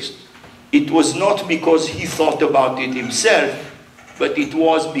 1866, it was not because he thought about it himself, but it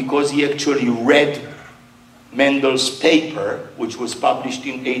was because he actually read Mendel's paper, which was published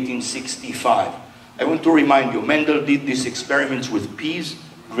in 1865. I want to remind you, Mendel did these experiments with peas,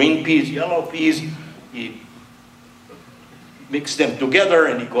 green peas, yellow peas. He mixed them together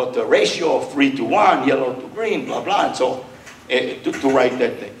and he got a ratio of 3:1, yellow to green, blah, blah, and so to write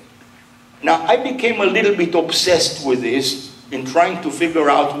that thing. Now, I became a little bit obsessed with this in trying to figure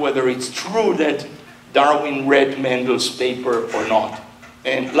out whether it's true that Darwin read Mendel's paper or not.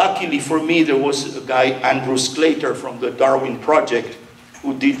 And luckily for me, there was a guy, Andrew Sclater, from the Darwin Project,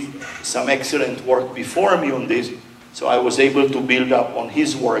 who did some excellent work before me on this, so I was able to build up on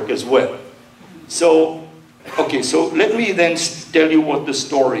his work as well. So, okay, so let me then tell you what the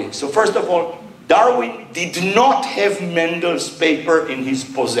story is. So first of all, Darwin did not have Mendel's paper in his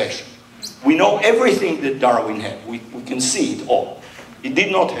possession. We know everything that Darwin had. We can see it all. He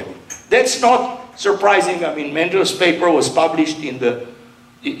did not have it. That's not surprising. I mean, Mendel's paper was published in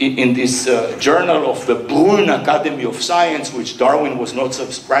this journal of the Brune Academy of Science, which Darwin was not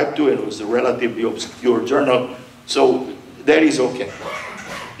subscribed to, and it was a relatively obscure journal. So that is okay.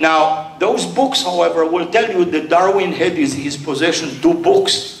 Now, those books, however, will tell you that Darwin had in his possession 2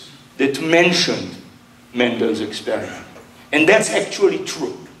 books that mentioned Mendel's experiment. And that's actually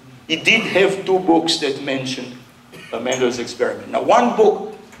true. He did have 2 books that mentioned Mendel's experiment. Now, one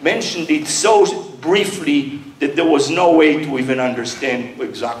book mentioned it so briefly that there was no way to even understand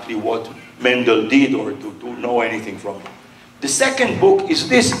exactly what Mendel did or to know anything from it. The second book is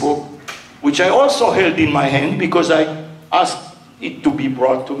this book, which I also held in my hand because I asked it to be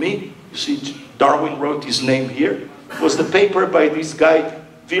brought to me. You see, Darwin wrote his name here. It was the paper by this guy,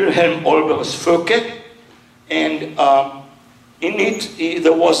 Wilhelm Olbers Vöcke, and in it,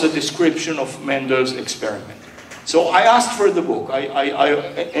 there was a description of Mendel's experiment. So I asked for the book,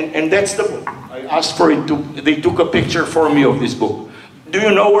 and that's the book. I asked for it they took a picture for me of this book. Do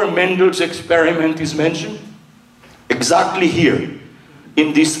you know where Mendel's experiment is mentioned? Exactly here,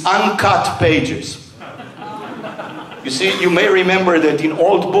 in these uncut pages. You see, you may remember that in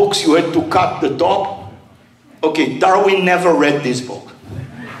old books you had to cut the top. Okay, Darwin never read this book.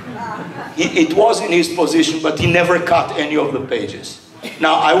 It was in his possession, but he never cut any of the pages.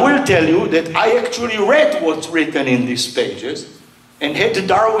 Now, I will tell you that I actually read what's written in these pages, and had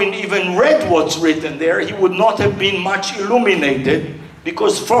Darwin even read what's written there, he would not have been much illuminated,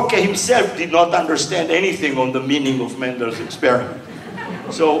 because Focke himself did not understand anything on the meaning of Mendel's experiment.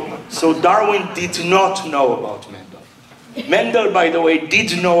 So Darwin did not know about Mendel. Mendel, by the way,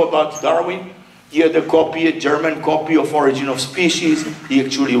 did know about Darwin. He had a copy, a German copy of Origin of Species. He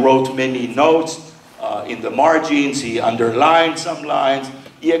actually wrote many notes in the margins. He underlined some lines.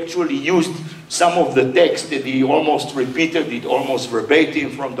 He actually used some of the text that he almost repeated it almost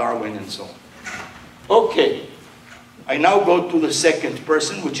verbatim from Darwin and so on. Okay, I now go to the second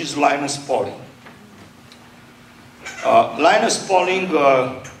person, which is Linus Pauling. Linus Pauling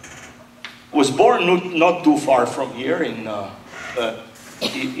was born not too far from here. In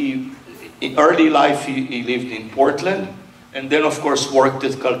early life, he lived in Portland, and then, of course, worked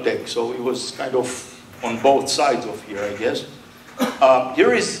at Caltech. So he was kind of on both sides of here, I guess.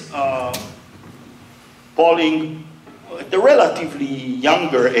 Here is Pauling at a relatively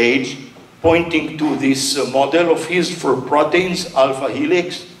younger age, pointing to this model of his for proteins, alpha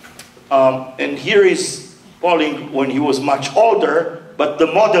helix. And here is Pauling when he was much older, but the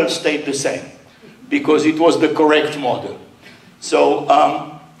model stayed the same, because it was the correct model. So,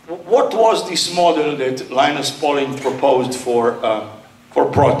 what was this model that Linus Pauling proposed for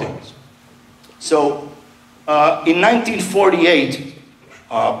proteins? So, in 1948,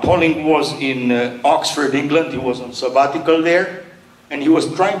 Pauling was in Oxford, England. He was on sabbatical there, and he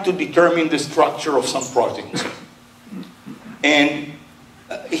was trying to determine the structure of some proteins. And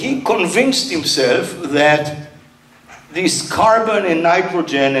he convinced himself that this carbon and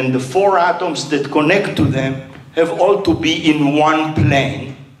nitrogen and the 4 atoms that connect to them have all to be in one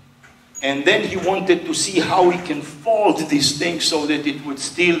plane. And then he wanted to see how he can fold these things so that it would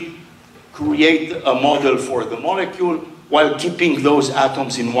still create a model for the molecule while keeping those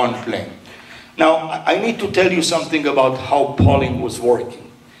atoms in one plane. Now, I need to tell you something about how Pauling was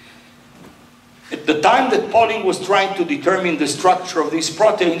working. At the time that Pauling was trying to determine the structure of these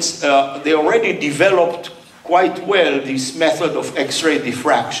proteins, they already developed quite well this method of X-ray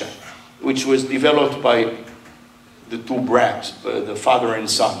diffraction, which was developed by the two Braggs, the father and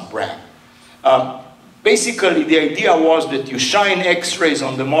son, Bragg. Basically, the idea was that you shine X-rays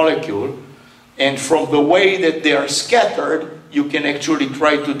on the molecule, and from the way that they are scattered, you can actually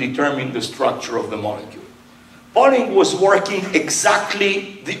try to determine the structure of the molecule. Pauling was working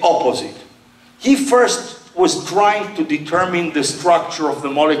exactly the opposite. He first was trying to determine the structure of the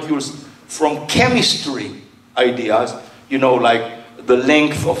molecules from chemistry ideas, you know, like the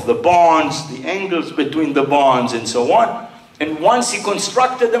length of the bonds, the angles between the bonds, and so on. And once he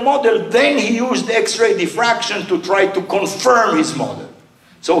constructed the model, then he used X-ray diffraction to try to confirm his model.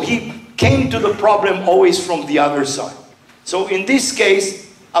 So he came to the problem always from the other side. So in this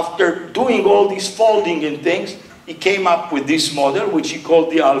case, after doing all this folding and things, he came up with this model, which he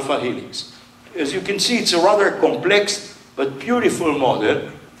called the alpha helix. As you can see, it's a rather complex but beautiful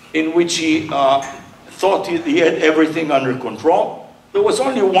model in which he thought he had everything under control. There was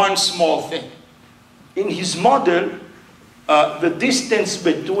only one small thing. In his model, the distance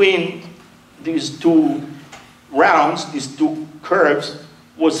between these two rounds, these two curves,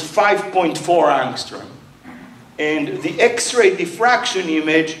 was 5.4 angstrom. And the X-ray diffraction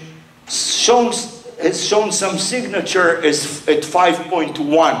image has shown some signature as at 5.1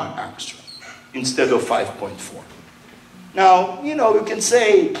 angstrom instead of 5.4. Now, you know, you can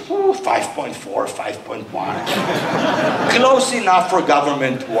say, 5.4, 5.1. Close enough for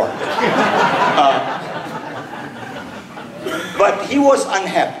government work. But he was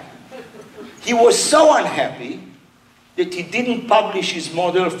unhappy. He was so unhappy that he didn't publish his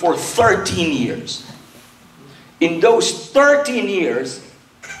model for 13 years. In those 13 years,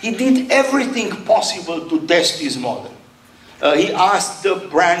 he did everything possible to test his model. He asked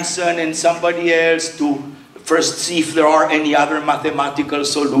Branson and somebody else to first see if there are any other mathematical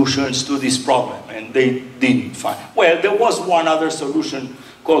solutions to this problem, and they didn't find. Well, there was one other solution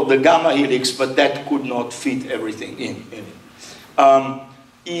called the gamma helix, but that could not fit everything in it.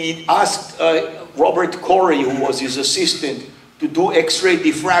 He asked Robert Corey, who was his assistant, to do X-ray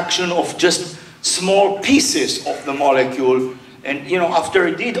diffraction of just small pieces of the molecule. And, you know, after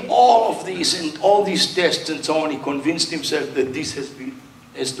he did all of these and all these tests and so on, he convinced himself that this has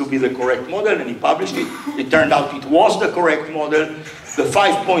to be the correct model, and he published it. It turned out it was the correct model. The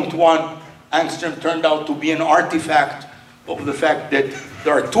 5.1 angstrom turned out to be an artifact of the fact that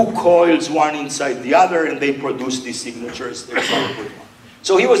there are two coils, one inside the other, and they produce these signatures.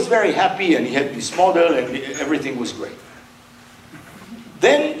 So he was very happy, and he had this model, and everything was great.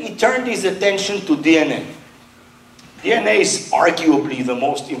 Then he turned his attention to DNA. DNA is arguably the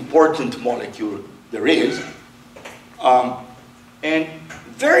most important molecule there is. And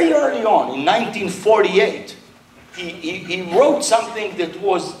very early on, in 1948, he wrote something that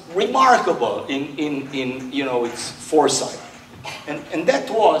was remarkable in its foresight. And that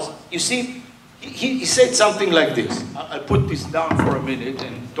was, you see, he said something like this. I'll put this down for a minute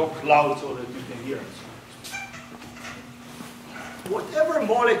and talk loud so that you can hear it. Whatever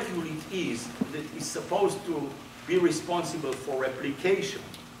molecule it is that is supposed to be responsible for replication,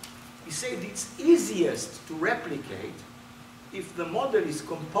 he said it's easiest to replicate if the model is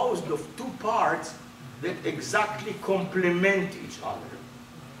composed of two parts that exactly complement each other.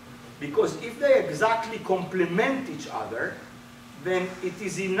 Because if they exactly complement each other, then it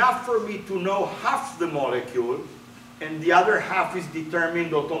is enough for me to know half the molecule, and the other half is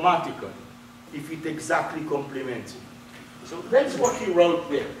determined automatically if it exactly complements it. So that's what he wrote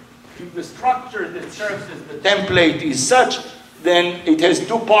there. If the structure that serves as the template is such, then it has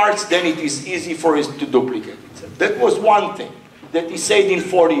two parts, then it is easy for it to duplicate itself. That was one thing that he said in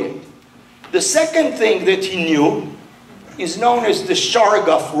 48. The second thing that he knew is known as the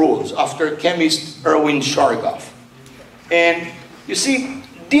Chargaff rules, after chemist Erwin Chargaff. And you see,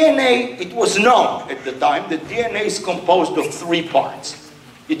 DNA, it was known at the time that DNA is composed of three parts.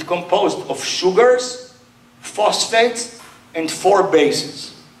 It's composed of sugars, phosphates, and four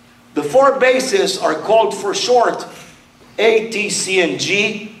bases. The four bases are called for short A, T, C, and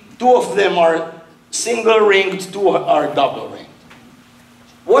G. Two of them are single-ringed, two are double-ringed.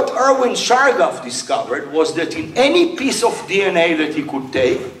 What Erwin Chargaff discovered was that in any piece of DNA that he could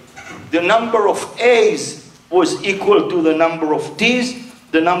take, the number of A's was equal to the number of T's,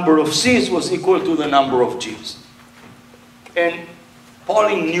 the number of C's was equal to the number of G's. And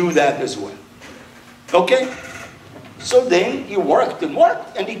Pauling knew that as well. Okay? So then he worked,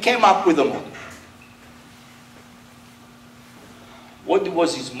 and he came up with a model. What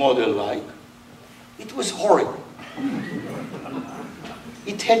was his model like? It was horrible.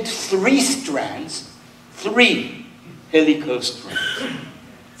 It had three strands, three helical strands.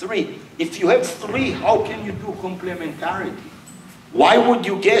 Three. If you have three, how can you do complementarity? Why would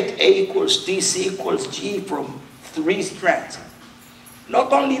you get A equals T, C equals G from three strands?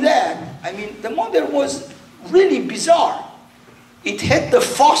 Not only that, I mean, the model was really bizarre. It had the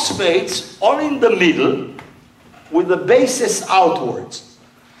phosphates all in the middle with the bases outwards.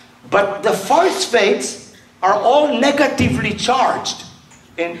 But the phosphates are all negatively charged.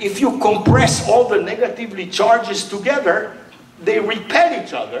 And if you compress all the negatively charges together, they repel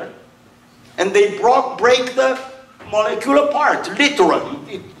each other and they break the molecule apart,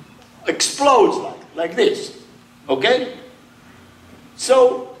 literally. It explodes like this, okay?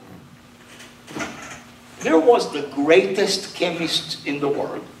 So, there was the greatest chemist in the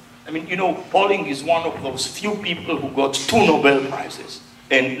world. I mean, you know, Pauling is one of those few people who got 2 Nobel Prizes.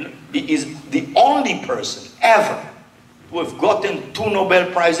 And he is the only person ever to have gotten 2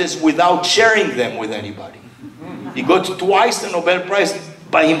 Nobel Prizes without sharing them with anybody. He got twice the Nobel Prize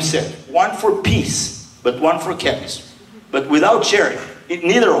by himself. One for peace, but one for chemistry. But without sharing,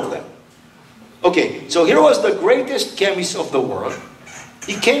 neither of them. Okay, so here was the greatest chemist of the world.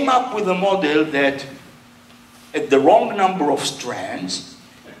 He came up with a model that at the wrong number of strands,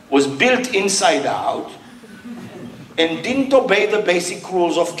 was built inside out, and didn't obey the basic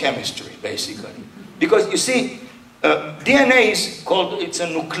rules of chemistry, basically. Because you see, DNA is called, it's a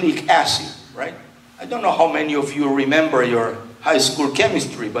nucleic acid, right? I don't know how many of you remember your high school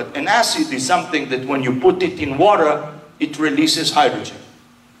chemistry, but an acid is something that when you put it in water, it releases hydrogen.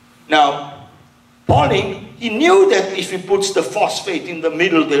 Now, Pauling, he knew that if he puts the phosphate in the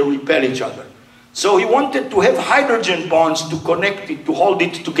middle, they repel each other. So he wanted to have hydrogen bonds to connect it, to hold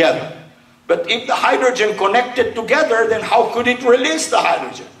it together. But if the hydrogen connected together, then how could it release the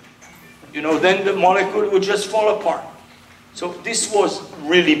hydrogen? You know, then the molecule would just fall apart. So this was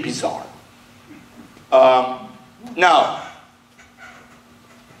really bizarre. Now,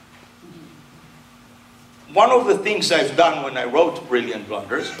 one of the things I've done when I wrote Brilliant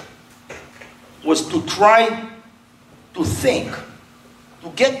Blunders was to try to think, to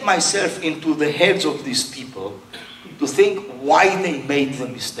get myself into the heads of these people, to think why they made the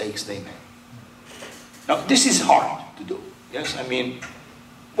mistakes they made. Now, this is hard to do. Yes, I mean,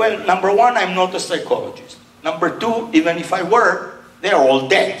 well, number one, I'm not a psychologist. Number two, even if I were, they are all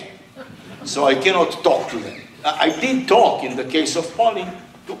dead. So I cannot talk to them. I did talk, in the case of Pauling,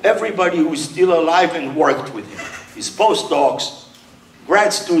 to everybody who is still alive and worked with him. his postdocs,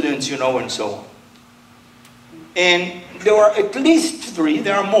 grad students, you know, and so on. And there are at least three,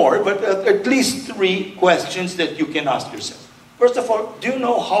 there are more, but at least three questions that you can ask yourself. First of all, do you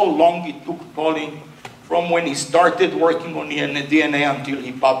know how long it took Pauling from when he started working on DNA until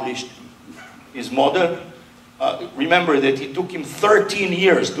he published his model? Remember that it took him 13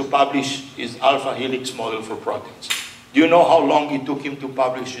 years to publish his alpha helix model for proteins. Do you know how long it took him to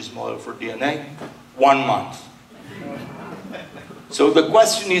publish his model for DNA? 1 month. So the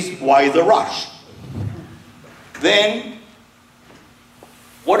question is, why the rush? Then,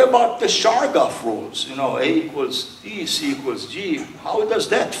 what about the Chargaff rules? You know, A equals D, C equals G. How does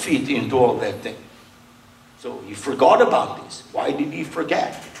that fit into all that thing? So he forgot about this. Why did he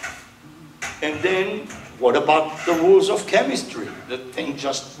forget? And then, what about the rules of chemistry? The thing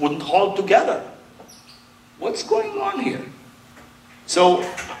just wouldn't hold together. What's going on here? So,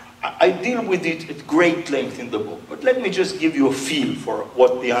 I deal with it at great length in the book, but let me just give you a feel for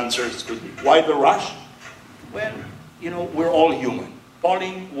what the answers could be. Why the rush? Well, you know, we're all human.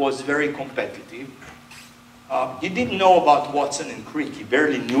 Pauling was very competitive. He didn't know about Watson and Crick. He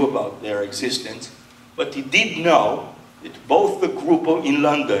barely knew about their existence. But he did know that both the group in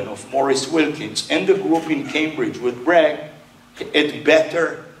London of Maurice Wilkins and the group in Cambridge with Bragg had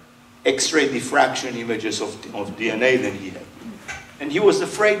better X-ray diffraction images of DNA than he had. And he was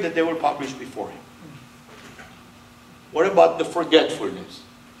afraid that they will publish before him. What about the forgetfulness?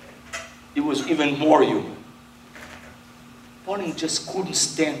 He was even more human. Pauling just couldn't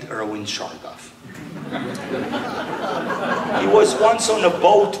stand Erwin Chargaff. He was once on a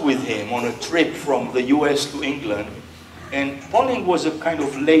boat with him on a trip from the US to England, and Pauling was a kind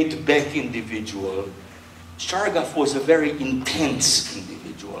of laid-back individual. Chargaff was a very intense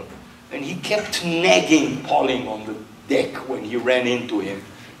individual, and he kept nagging Pauling on the deck when he ran into him.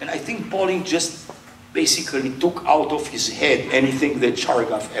 And I think Pauling just basically took out of his head anything that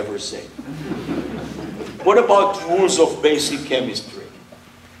Chargaff ever said. What about rules of basic chemistry?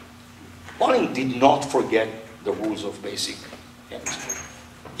 Pauling did not forget the rules of basic chemistry.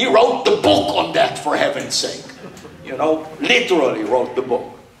 He wrote the book on that, for heaven's sake. You know, literally wrote the book.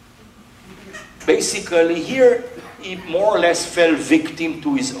 Basically, here, he more or less fell victim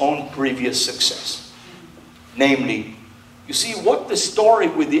to his own previous success. Namely, you see, what the story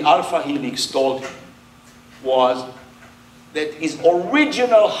with the alpha helix told him was that his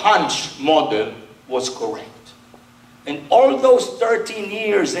original hunch model was correct. And all those 13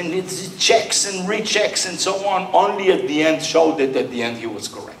 years and its checks and rechecks and so on only at the end showed that at the end he was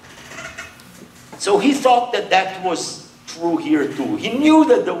correct. So he thought that that was true here too. He knew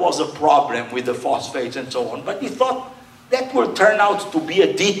that there was a problem with the phosphates and so on, but he thought that will turn out to be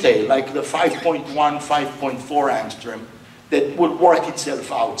a detail like the 5.1, 5.4 angstrom that would work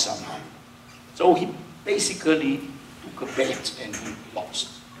itself out somehow. So he basically took a bet and he lost.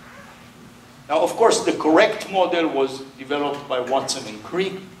 Now, of course, the correct model was developed by Watson and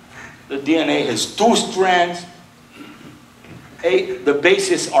Crick. The DNA has 2 strands. The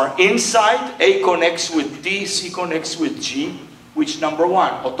bases are inside. A connects with D, C connects with G, which, number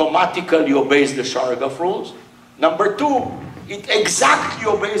 1, automatically obeys the Chargaff rules. Number 2, it exactly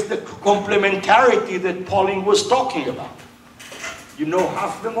obeys the complementarity that Pauling was talking about. You know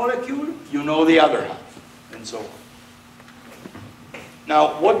half the molecule, you know the other half, and so on.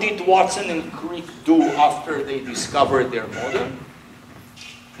 Now, what did Watson and Crick do after they discovered their model?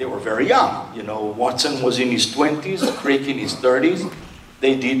 They were very young. You know, Watson was in his 20s, Crick in his 30s.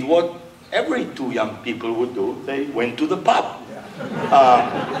 They did what every 2 young people would do. They went to the pub.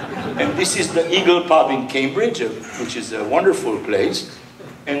 And this is the Eagle Pub in Cambridge, which is a wonderful place.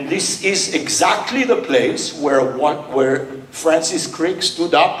 And this is exactly the place where Francis Crick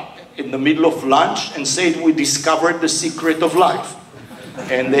stood up in the middle of lunch and said, "We discovered the secret of life."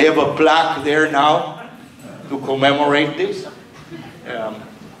 And they have a plaque there now to commemorate this.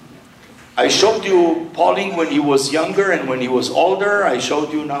 I showed you Pauling when he was younger and when he was older. I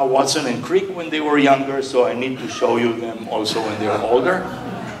showed you now Watson and Crick when they were younger, so I need to show you them also when they are older.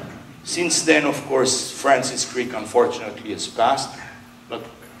 Since then, of course, Francis Crick unfortunately has passed, but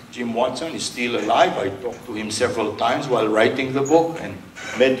Jim Watson is still alive. I talked to him several times while writing the book and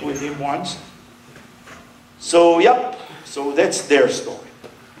met with him once. So, yep. So that's their story.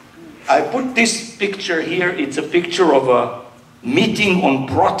 I put this picture here. It's a picture of a meeting on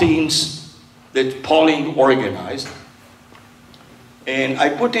proteins that Pauling organized. And I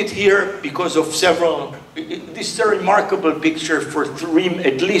put it here because of several, this is a remarkable picture for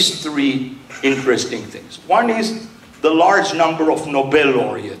at least three interesting things. One is the large number of Nobel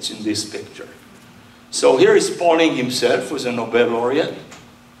laureates in this picture. So here is Pauling himself, who's a Nobel laureate.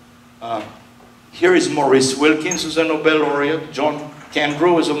 Here is Maurice Wilkins, who's a Nobel laureate. John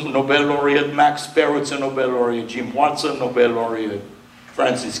Kendrew is a Nobel laureate. Max Perutz, a Nobel laureate. Jim Watson, Nobel laureate.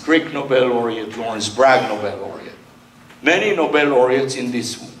 Francis Crick, Nobel laureate. Lawrence Bragg, Nobel laureate. Many Nobel laureates in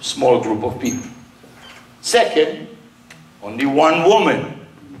this small group of people. Second, only one woman,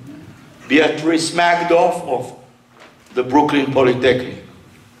 Beatrice Magdoff of the Brooklyn Polytechnic.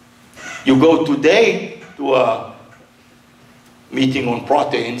 You go today to a meeting on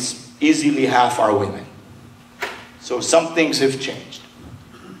proteins, easily half are women. So some things have changed.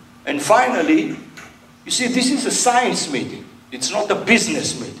 And finally, you see, this is a science meeting. It's not a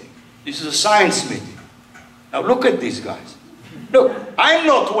business meeting. This is a science meeting. Now look at these guys. Look, I'm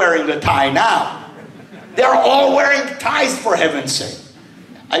not wearing a tie now. They're all wearing ties, for heaven's sake.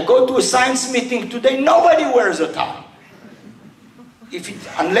 I go to a science meeting today, nobody wears a tie.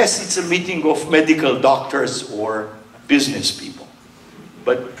 Unless it's a meeting of medical doctors or business people.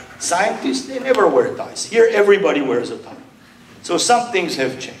 But scientists, they never wear ties. Here, everybody wears a tie. So some things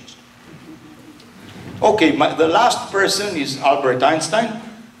have changed. Okay, the last person is Albert Einstein.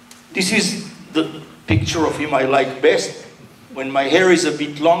 This is the picture of him I like best. When my hair is a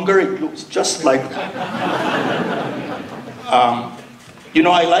bit longer, it looks just like that. You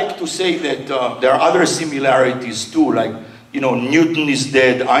know, I like to say that there are other similarities too, like, you know, Newton is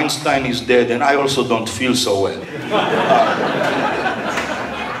dead, Einstein is dead, and I also don't feel so well.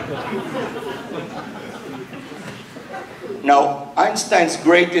 Now, Einstein's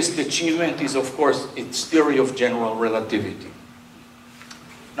greatest achievement is, of course, its theory of general relativity.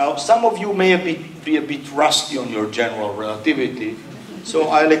 Now, some of you may be a bit rusty on your general relativity, so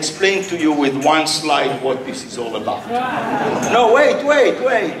I'll explain to you with one slide what this is all about. No, wait.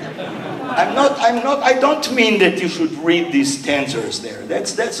 I don't mean that you should read these tensors there.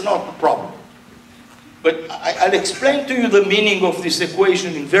 That's not the problem. But I'll explain to you the meaning of this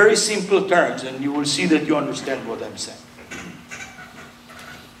equation in very simple terms, and you will see that you understand what I'm saying.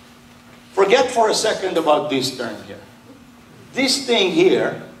 Forget for a second about this term here. This thing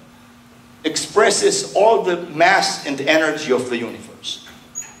here expresses all the mass and energy of the universe.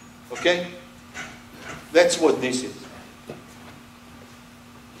 Okay? That's what this is.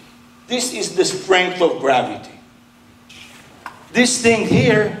 This is the strength of gravity. This thing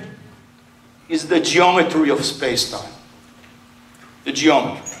here is the geometry of space-time. The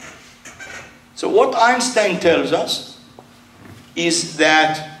geometry. So what Einstein tells us is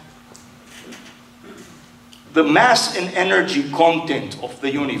that the mass and energy content of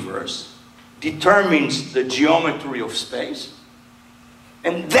the universe determines the geometry of space,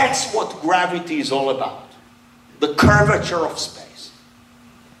 and that's what gravity is all about. The curvature of space.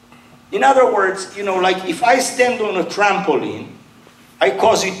 In other words, you know, like if I stand on a trampoline, I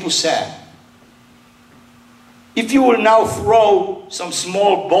cause it to sag. If you will now throw some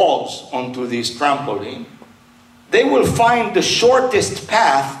small balls onto this trampoline, they will find the shortest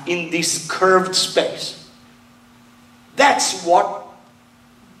path in this curved space. That's what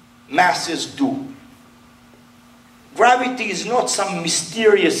masses do. Gravity is not some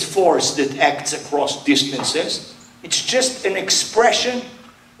mysterious force that acts across distances. It's just an expression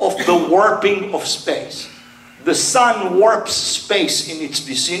of the warping of space. The sun warps space in its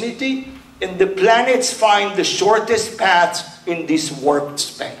vicinity, and the planets find the shortest paths in this warped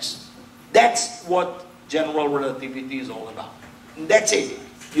space. That's what general relativity is all about. And that's it.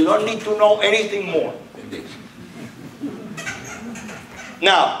 You don't need to know anything more than this.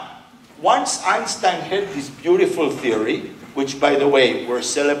 Now, once Einstein had this beautiful theory, which, by the way, we're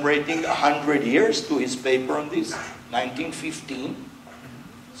celebrating 100 years to his paper on this, 1915.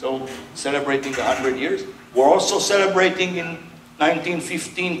 So, celebrating 100 years. We're also celebrating in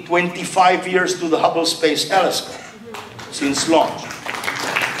 1915, 25 years to the Hubble Space Telescope, since launch.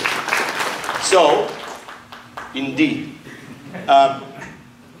 So, indeed,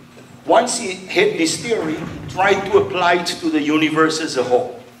 once he had this theory, he tried to apply it to the universe as a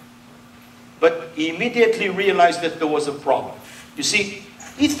whole. But he immediately realized that there was a problem. You see,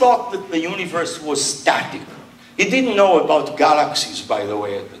 he thought that the universe was static. He didn't know about galaxies, by the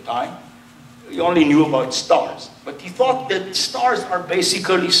way, at the time. He only knew about stars. But he thought that stars are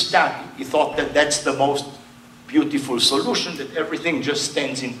basically static. He thought that that's the most beautiful solution, that everything just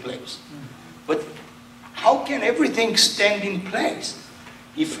stands in place. But how can everything stand in place?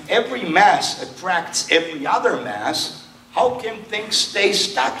 If every mass attracts every other mass, how can things stay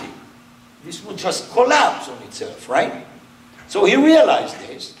static? This would just collapse on itself, right? So he realized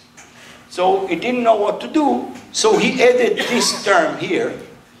this. So he didn't know what to do. So he added this term here.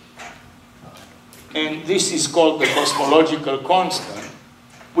 And this is called the cosmological constant,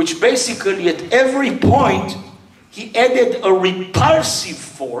 which basically at every point he added a repulsive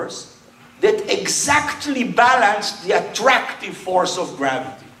force that exactly balanced the attractive force of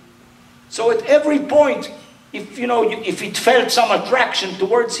gravity. So at every point, if it felt some attraction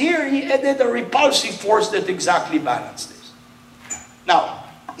towards here, he added a repulsive force that exactly balanced this. Now,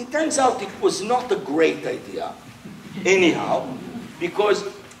 it turns out it was not a great idea, anyhow, because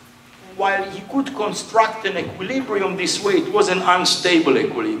while he could construct an equilibrium this way, it was an unstable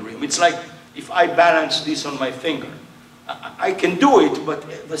equilibrium. It's like if I balance this on my finger. I can do it,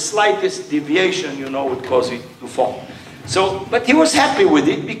 but the slightest deviation, would cause it to fall. So, but he was happy with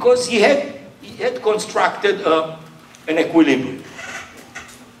it because he had constructed an equilibrium.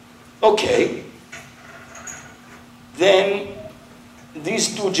 Okay. Then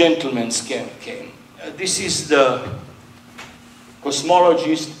these two gentlemen came. This is the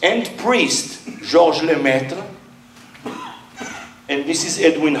cosmologist and priest, Georges Lemaitre. And this is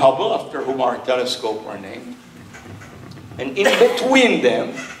Edwin Hubble, after whom our telescope are named. And in between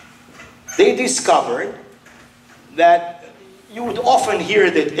them, they discovered that you would often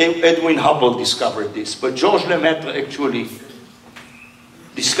hear that Edwin Hubble discovered this, but Georges Lemaitre actually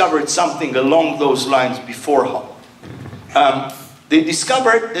discovered something along those lines before Hubble. They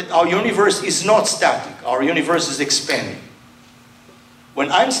discovered that our universe is not static. Our universe is expanding.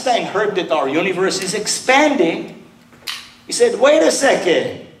 When Einstein heard that our universe is expanding, he said, wait a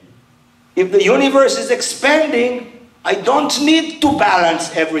second. If the universe is expanding, I don't need to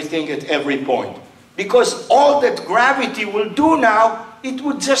balance everything at every point. Because all that gravity will do now, it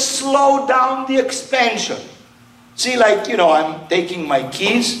would just slow down the expansion. See, like, I'm taking my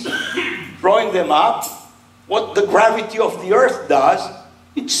keys, throwing them up. What the gravity of the Earth does,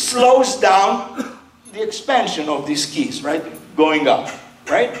 it slows down the expansion of these keys, right? Going up,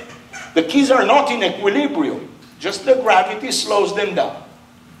 right? The keys are not in equilibrium. Just the gravity slows them down.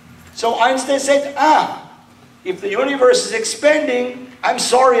 So Einstein said, if the universe is expanding, I'm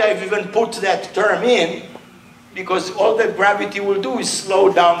sorry I've even put that term in, because all that gravity will do is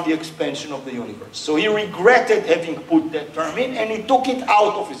slow down the expansion of the universe. So he regretted having put that term in, and he took it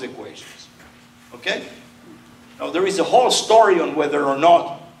out of his equations. Okay? Now there is a whole story on whether or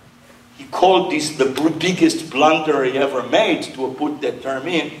not he called this the biggest blunder he ever made to have put that term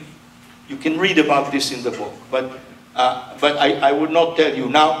in. You can read about this in the book, but I would not tell you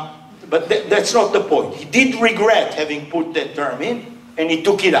now. But that's not the point. He did regret having put that term in, and he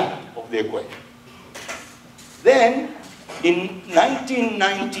took it out of the equation. Then, in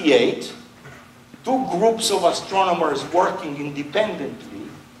 1998, two groups of astronomers working independently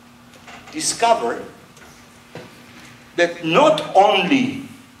discovered that not only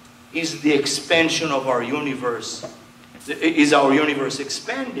is the expansion of our universe, is our universe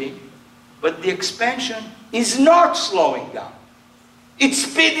expanding, but the expansion is not slowing down. It's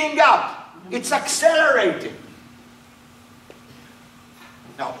speeding up. It's accelerating.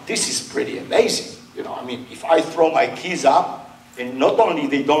 Now, this is pretty amazing. If I throw my keys up, and not only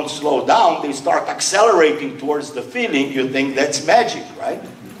they don't slow down, they start accelerating towards the feeling, you think that's magic, right?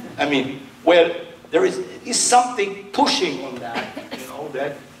 Well, there is something pushing on that,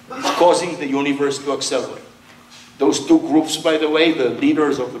 that is causing the universe to accelerate. Those two groups, by the way, the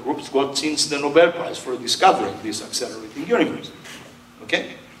leaders of the groups got since the Nobel Prize for discovering this accelerating universe.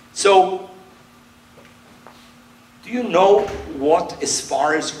 Okay? So, do you know what, as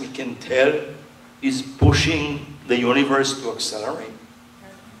far as we can tell, is pushing the universe to accelerate?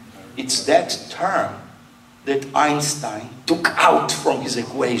 It's that term that Einstein took out from his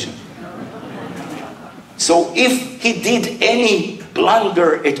equation. So if he did any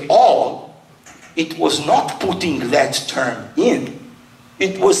blunder at all, it was not putting that term in.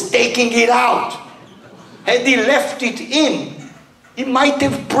 It was taking it out. Had he left it in, he might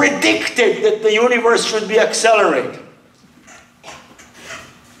have predicted that the universe should be accelerating.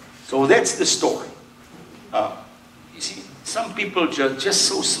 So that's the story. You see, some people just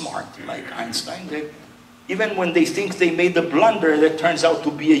so smart, like Einstein, that even when they think they made a blunder, that turns out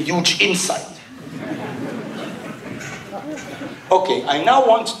to be a huge insight. Okay, I now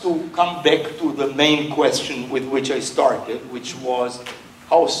want to come back to the main question with which I started, which was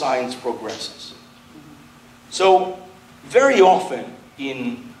how science progresses. So, very often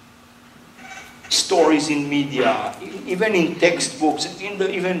in stories in media, even in textbooks,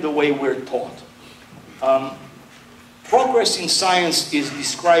 even the way we're taught, progress in science is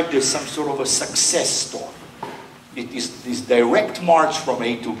described as some sort of a success story. It is this direct march from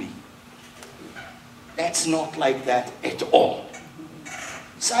A to B. That's not like that at all.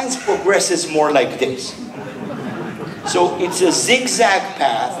 Science progresses more like this. So it's a zigzag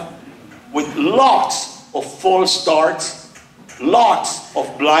path with lots of false starts, lots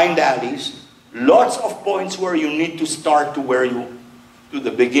of blind alleys, lots of points where you need to start to where you to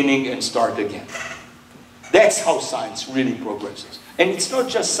the beginning and start again. That's how science really progresses. And it's not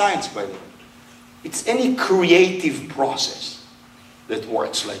just science, by the way. It's any creative process that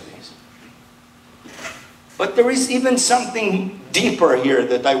works like this. But there is even something deeper here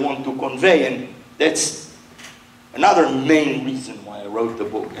that I want to convey, and that's another main reason why I wrote the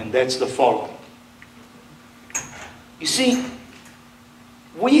book, and that's the following. You see,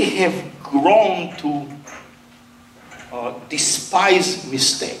 we have grown to despise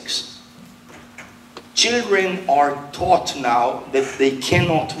mistakes. Children are taught now that they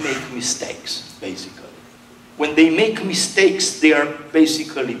cannot make mistakes, basically. When they make mistakes, they are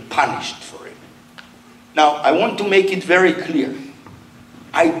basically punished for it. Now, I want to make it very clear.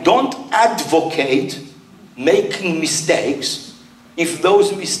 I don't advocate making mistakes if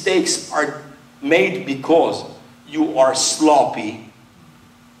those mistakes are made because you are sloppy,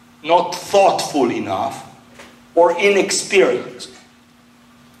 not thoughtful enough, or inexperienced.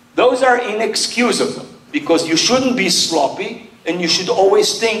 Those are inexcusable because you shouldn't be sloppy and you should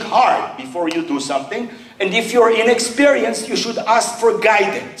always think hard before you do something. And if you're inexperienced, you should ask for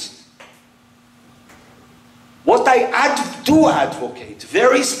guidance. What I do advocate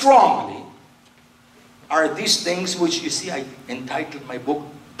very strongly are these things which, you see, I entitled my book,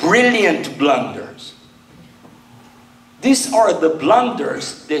 Brilliant Blunders. These are the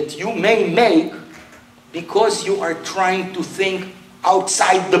blunders that you may make because you are trying to think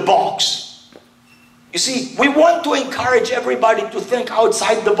outside the box. You see, we want to encourage everybody to think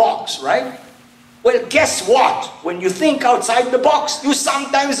outside the box, right? Well, guess what? When you think outside the box, you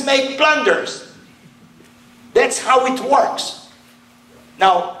sometimes make blunders. That's how it works.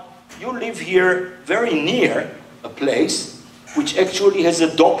 Now, you live here very near a place which actually has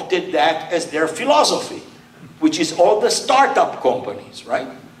adopted that as their philosophy, which is all the startup companies, right?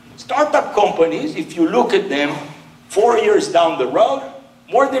 Startup companies, if you look at them 4 years down the road,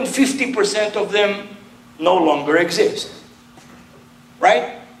 more than 50% of them no longer exist,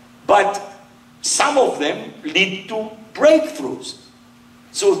 right? But some of them lead to breakthroughs.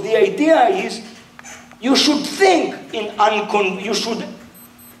 So the idea is you should think you should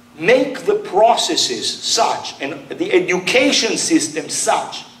make the processes such and the education system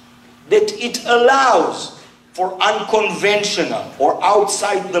such that it allows for unconventional or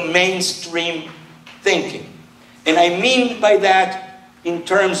outside the mainstream thinking. And I mean by that in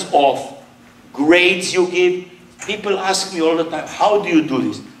terms of grades you give. People ask me all the time, how do you do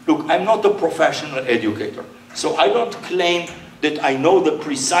this? Look, I'm not a professional educator, so I don't claim that I know the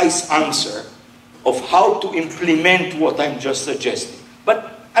precise answer of how to implement what I'm just suggesting.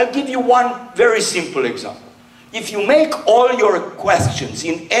 But I'll give you one very simple example. If you make all your questions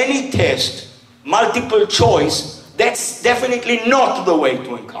in any test multiple choice, that's definitely not the way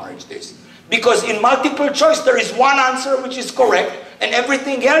to encourage this. Because in multiple choice, there is one answer which is correct, and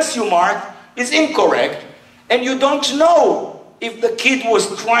everything else you mark is incorrect, and you don't know if the kid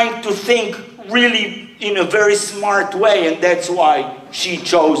was trying to think really in a very smart way, and that's why she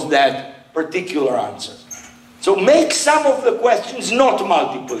chose that particular answer. So make some of the questions not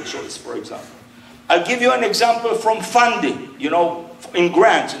multiple choice, for example. I'll give you an example from funding, you know, in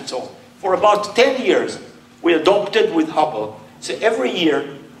grants and so on. For about 10 years, we adopted with Hubble, so every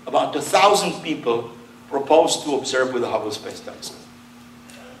year, about 1,000 people propose to observe with the Hubble Space Telescope.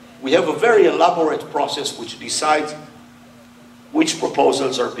 We have a very elaborate process which decides which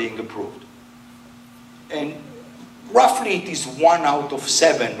proposals are being approved. And roughly it is 1 out of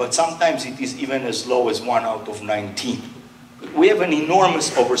 7, but sometimes it is even as low as 1 out of 19. We have an enormous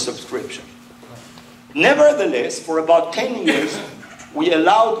oversubscription. Nevertheless, for about 10 years, we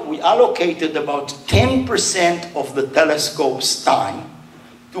allocated about 10% of the telescope's time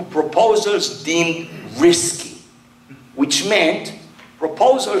to proposals deemed risky, which meant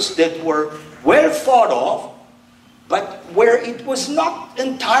proposals that were well thought of, but where it was not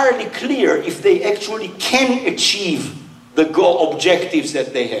entirely clear if they actually can achieve the goal objectives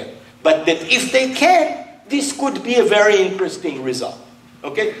that they have. But that if they can, this could be a very interesting result.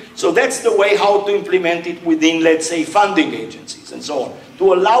 Okay? So that's the way how to implement it within, let's say, funding agencies and so on,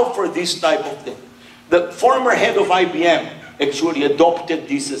 to allow for this type of thing. The former head of IBM actually adopted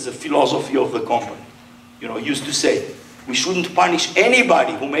this as a philosophy of the company. You know, used to say, we shouldn't punish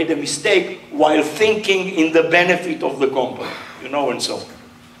anybody who made a mistake while thinking in the benefit of the company, you know, and so on.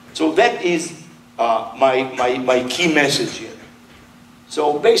 So that is my key message here.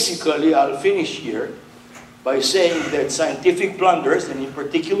 So basically, I'll finish here by saying that scientific blunders, and in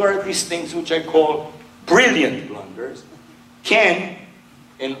particular these things which I call brilliant blunders, can,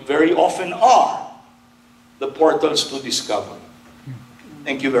 and very often are, the portals to discovery.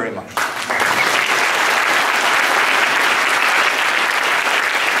 Thank you very much.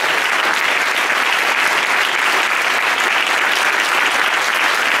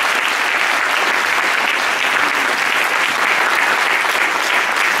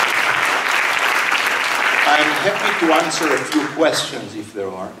 I'm happy to answer a few questions if there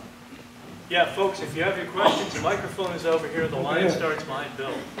are. Yeah, folks, if you have your questions, the microphone is over here. The line starts behind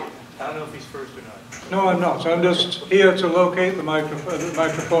Bill. I don't know if he's first or not. No, I'm not. So I'm just here to locate the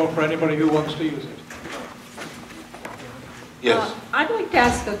microphone for anybody who wants to use it. Yes. I'd like to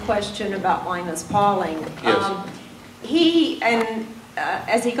ask a question about Linus Pauling. Yes.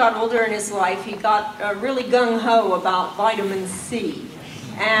 As he got older in his life, he got really gung-ho about vitamin C.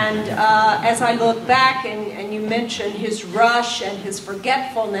 And as I look back and you mentioned his rush and his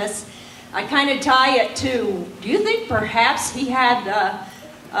forgetfulness, I kind of tie it to, do you think perhaps he had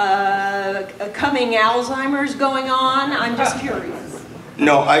a coming Alzheimer's going on? I'm just curious.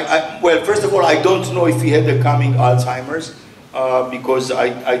 No, well, first of all, I don't know if he had a coming Alzheimer's because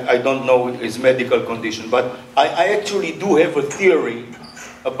I don't know his medical condition. But I actually do have a theory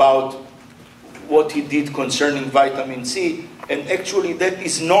about what he did concerning vitamin C. And actually, that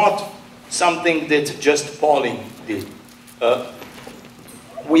is not something that just Pauling did.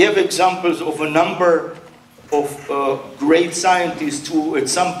 We have examples of a number of great scientists who, at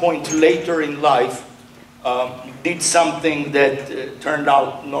some point later in life, did something that turned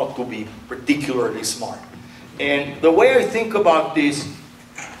out not to be particularly smart. And the way I think about this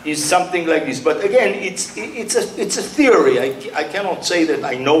is something like this. But again, it's a theory. I cannot say that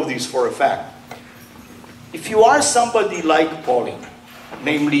I know this for a fact. If you are somebody like Pauling,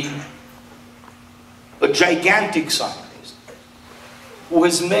 namely a gigantic scientist, who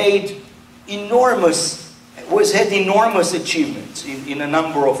has had enormous achievements in a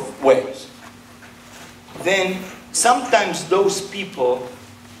number of ways, then sometimes those people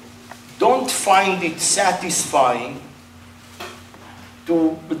don't find it satisfying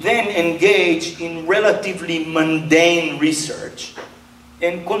to then engage in relatively mundane research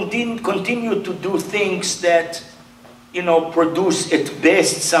and continue to do things that, produce at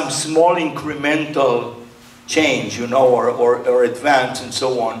best some small incremental change, or advance and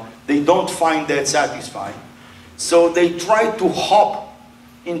so on. They don't find that satisfying. So they try to hop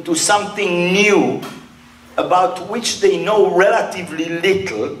into something new about which they know relatively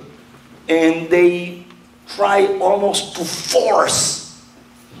little, and they try almost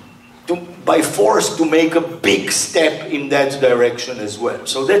by force to make a big step in that direction as well.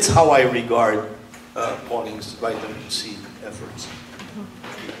 So that's how I regard Pauling's vitamin C efforts.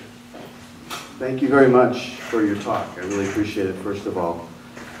 Thank you very much for your talk. I really appreciate it, first of all.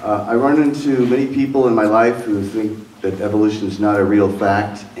 I run into many people in my life who think that evolution is not a real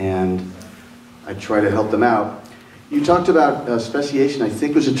fact, and I try to help them out. You talked about speciation, I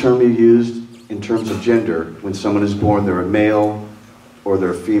think was a term you used in terms of gender. When someone is born, they're a male or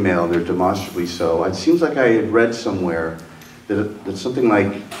they're a female, they're demonstrably so. It seems like I had read somewhere that something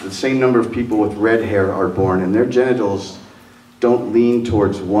like the same number of people with red hair are born, and their genitals don't lean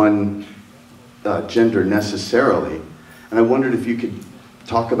towards one gender necessarily. And I wondered if you could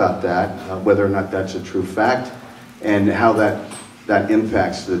talk about that, whether or not that's a true fact, and how that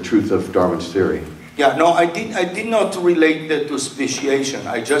impacts the truth of Darwin's theory. Yeah, no, I did not relate that to speciation.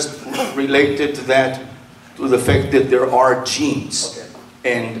 I just related that to the fact that there are genes. Okay.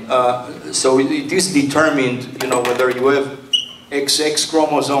 And so it is determined, whether you have XX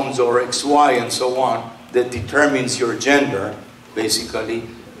chromosomes or XY and so on, that determines your gender, basically.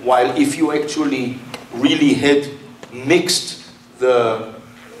 While if you actually really had mixed the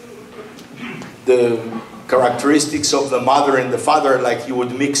characteristics of the mother and the father, like you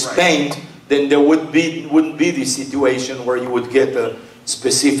would mix paint, then there wouldn't be this situation where you would get a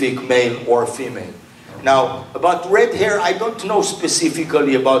specific male or female. Now, about red hair, I don't know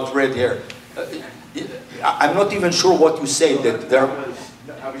specifically about red hair. I'm not even sure what you say.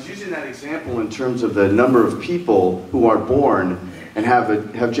 I was using that example in terms of the number of people who are born and have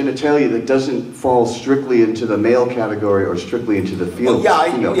genitalia that doesn't fall strictly into the male category or strictly into the female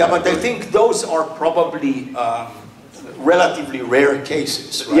category. But I think those are probably relatively rare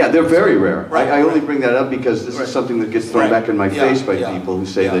cases. Right? Yeah, they're very rare. Right, I only bring that up because this is something that gets thrown back in my face by people who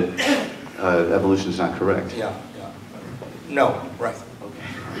say that evolution is not correct. Yeah. No, right.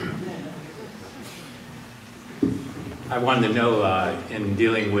 I wanted to know, in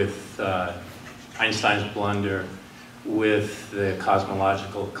dealing with Einstein's blunder with the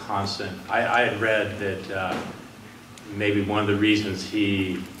cosmological constant, I had read that maybe one of the reasons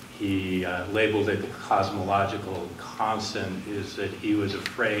he labeled it the cosmological constant is that he was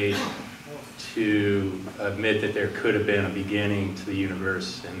afraid to admit that there could have been a beginning to the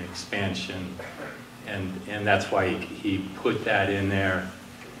universe and expansion, and that's why he put that in there.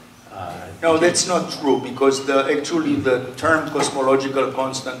 No, that's not true, because actually the term cosmological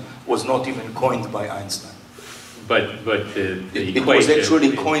constant was not even coined by Einstein. But the it was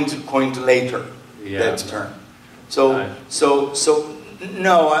actually coined later. that term. So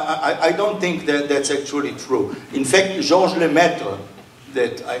no, I don't think that that's actually true. In fact, Georges Lemaitre,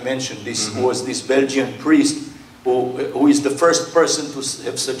 that I mentioned, this was this Belgian priest who is the first person to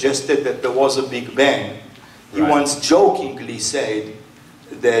have suggested that there was a Big Bang. He once jokingly said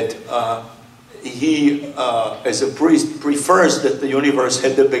that he, as a priest, prefers that the universe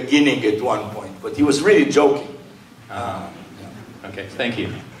had a beginning at one point, but he was really joking. Okay, thank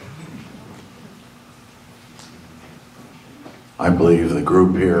you. I believe the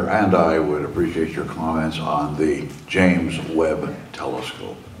group here and I would appreciate your comments on the James Webb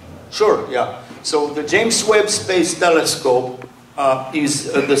Telescope. Sure, yeah. So the James Webb Space Telescope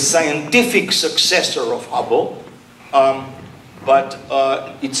is the scientific successor of Hubble, but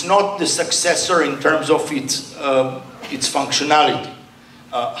it's not the successor in terms of its functionality.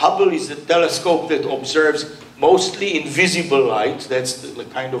 Hubble is a telescope that observes mostly invisible light. That's the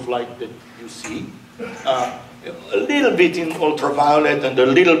kind of light that you see. A little bit in ultraviolet and a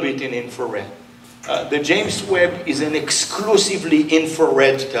little bit in infrared. The James Webb is an exclusively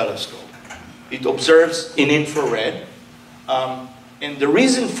infrared telescope. It observes in infrared. And the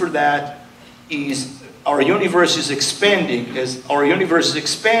reason for that is our universe is expanding. As our universe is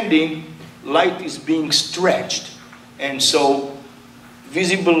expanding, light is being stretched. And so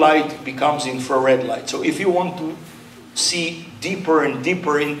visible light becomes infrared light. So if you want to see deeper and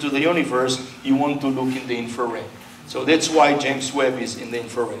deeper into the universe, you want to look in the infrared. So that's why James Webb is in the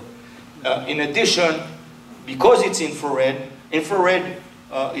infrared. In addition, because it's infrared, infrared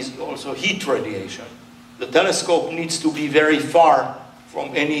is also heat radiation. The telescope needs to be very far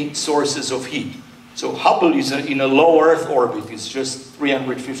from any sources of heat. So Hubble is in a low Earth orbit. It's just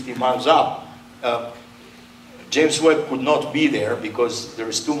 350 miles up. James Webb could not be there because there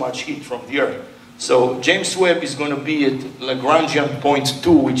is too much heat from the Earth. So James Webb is going to be at Lagrangian point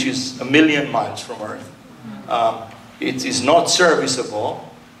 2, which is 1,000,000 miles from Earth. It is not serviceable,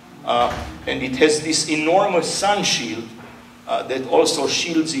 and it has this enormous sun shield that also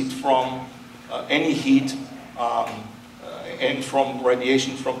shields it from any heat and from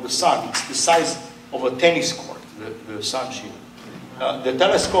radiation from the sun. It's the size of a tennis court, the sun shield. The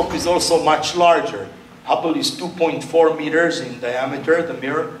telescope is also much larger. Hubble is 2.4 meters in diameter, the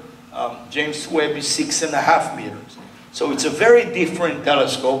mirror. James Webb is 6.5 meters. So it's a very different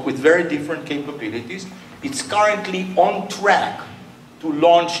telescope with very different capabilities. It's currently on track to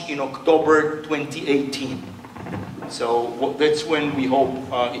launch in October 2018. So that's when we hope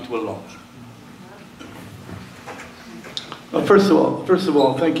it will launch. Well, first of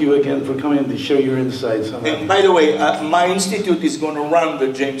all, thank you again for coming to share your insights on that. And by the way, my institute is going to run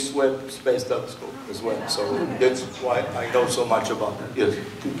the James Webb Space Telescope as well. So that's why I know so much about it. Yes.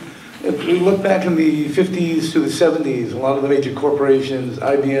 If we look back in the 50s to the 70s, a lot of the major corporations,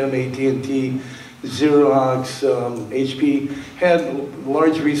 IBM, AT&T, Xerox, HP, had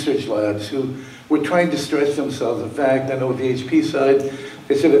large research labs who were trying to stretch themselves. In fact, I know with the HP side,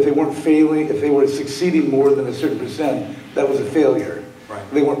 they said if they weren't failing, if they were succeeding more than a certain percent, that was a failure. Right.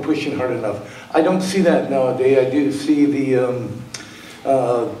 They weren't pushing hard enough. I don't see that nowadays. I do see the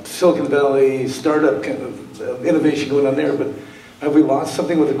Silicon Valley startup kind of innovation going on there, but have we lost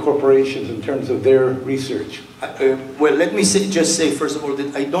something with the corporations in terms of their research? Well, let me just say, first of all,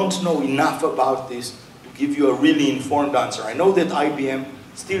 that I don't know enough about this to give you a really informed answer. I know that IBM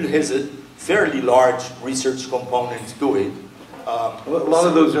still has a fairly large research component to it. A lot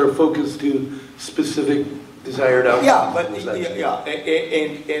of those are focused to specific desired outcomes. Yeah, but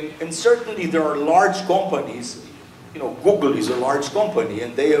and certainly there are large companies. You know, Google is a large company,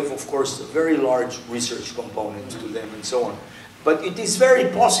 and they have, of course, a very large research component to them, and so on. But it is very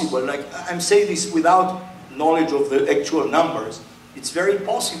possible, like I'm saying this without knowledge of the actual numbers, it's very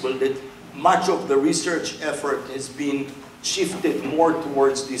possible that much of the research effort has been shifted more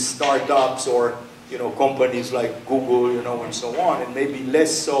towards these startups or, you know, companies like Google, you know, and so on, and maybe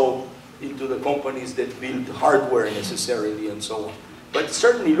less so into the companies that build hardware necessarily and so on. But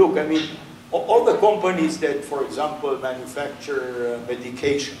certainly, look, I mean, all the companies that, for example, manufacture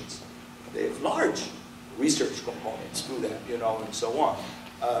medications, they have large research components to them, you know, and so on.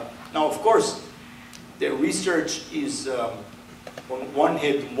 Now, of course, their research is, on one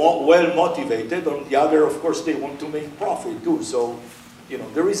hand, well motivated. On the other, of course, they want to make profit too. So, you know,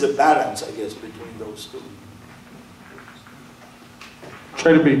 there is a balance, I guess, between those two.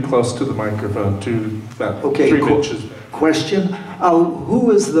 Try to be close to the microphone, to about 3 inches. Question,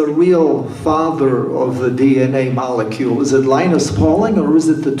 who is the real father of the DNA molecule? Is it Linus Pauling, or is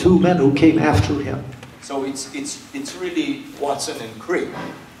it the two men who came after him? So it's really Watson and Crick.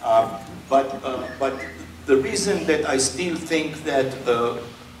 But the reason that I still think that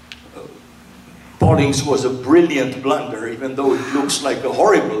Pauling's was a brilliant blunder, even though it looks like a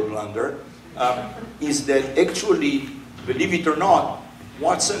horrible blunder, is that actually, believe it or not,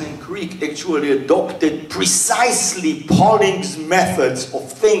 Watson and Crick actually adopted precisely Pauling's methods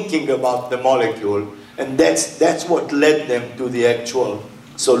of thinking about the molecule, and that's what led them to the actual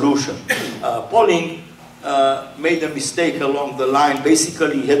solution. Pauling made a mistake along the line.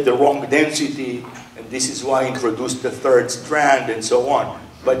 Basically, he had the wrong density, and this is why he introduced the third strand and so on.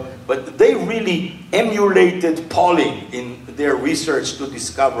 But they really emulated Pauling in their research to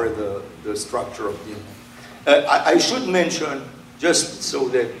discover the structure of DNA. I should mention, just so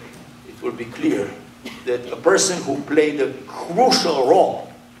that it will be clear, that a person who played a crucial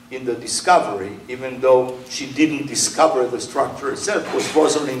role in the discovery, even though she didn't discover the structure herself, was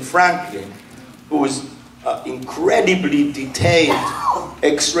Rosalind Franklin, whose incredibly detailed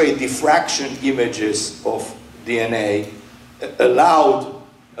X-ray diffraction images of DNA allowed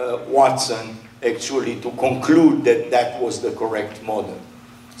Watson actually to conclude that that was the correct model.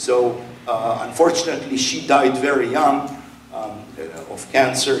 So unfortunately, she died very young of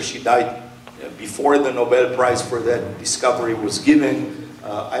cancer. She died before the Nobel Prize for that discovery was given.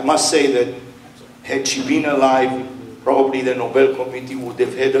 I must say that had she been alive, probably the Nobel Committee would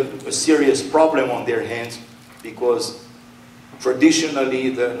have had a serious problem on their hands, because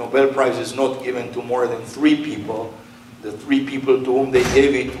traditionally the Nobel Prize is not given to more than 3 people. The 3 people to whom they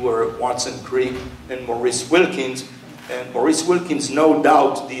gave it were Watson Crick and Maurice Wilkins. And Maurice Wilkins no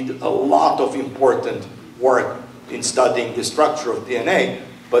doubt did a lot of important work in studying the structure of DNA,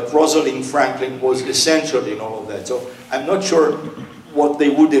 but Rosalind Franklin was essential in all of that. So I'm not sure what they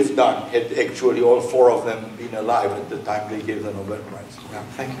would have done had actually all 4 of them been alive at the time they gave the Nobel Prize. Yeah,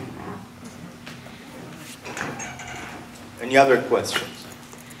 thank you. Any other questions?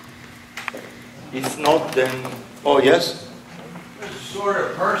 If not, then, oh yes? This is sort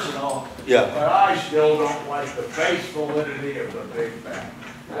of personal, yeah. But I still don't like the base validity of the Big Bang.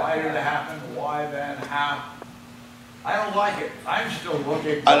 Why did it happen? Why then? How? I don't like it. I'm still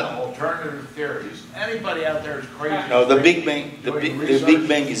looking for alternative theories. Anybody out there is crazy. No, the Big Bang, the Big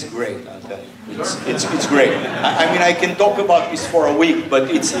Bang is great. I'll tell you, it's great. I mean, I can talk about this for a week, but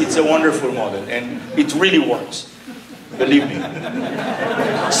it's a wonderful model, and it really works. Believe me.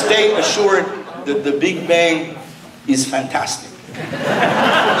 Stay assured that the Big Bang is fantastic.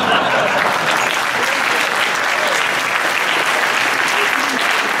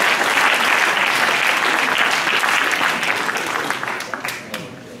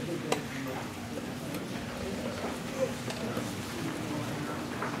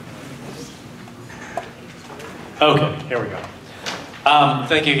 Okay, here we go.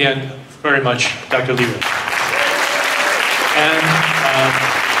 Thank you again very much, Dr. Livio. And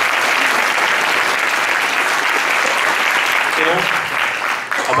Phil,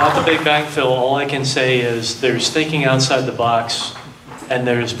 about the Big Bang, Phil, all I can say is there's thinking outside the box, and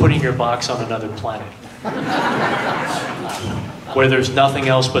there's putting your box on another planet, where there's nothing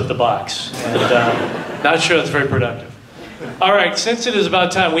else but the box. And not sure that's very productive. All right, since it is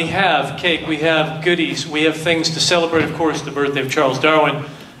about time, we have cake, we have goodies, we have things to celebrate, of course, the birthday of Charles Darwin.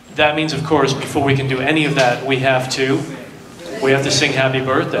 That means, of course, before we can do any of that, we have to sing happy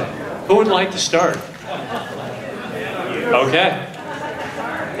birthday. Who would like to start? Okay.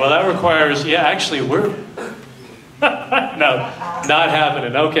 Well, that requires, yeah, actually, we're, no, not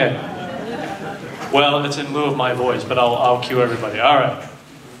happening, okay. Well, it's in lieu of my voice, but I'll cue everybody. All right.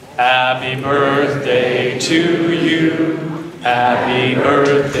 Happy birthday to you. Happy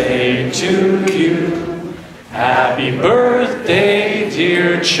birthday to you. Happy birthday,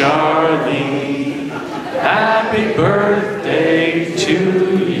 dear Charlie. Happy birthday to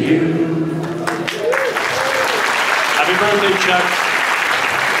you. Happy birthday, Chuck.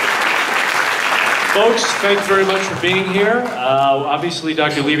 Folks, thanks very much for being here. Obviously,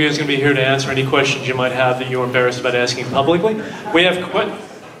 Dr. Livio is going to be here to answer any questions you might have that you're embarrassed about asking publicly. We have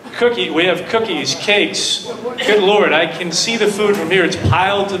cookies, cakes. Good Lord, I can see the food from here. It's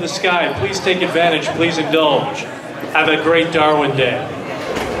piled to the sky. Please take advantage. Please indulge. Have a great Darwin Day.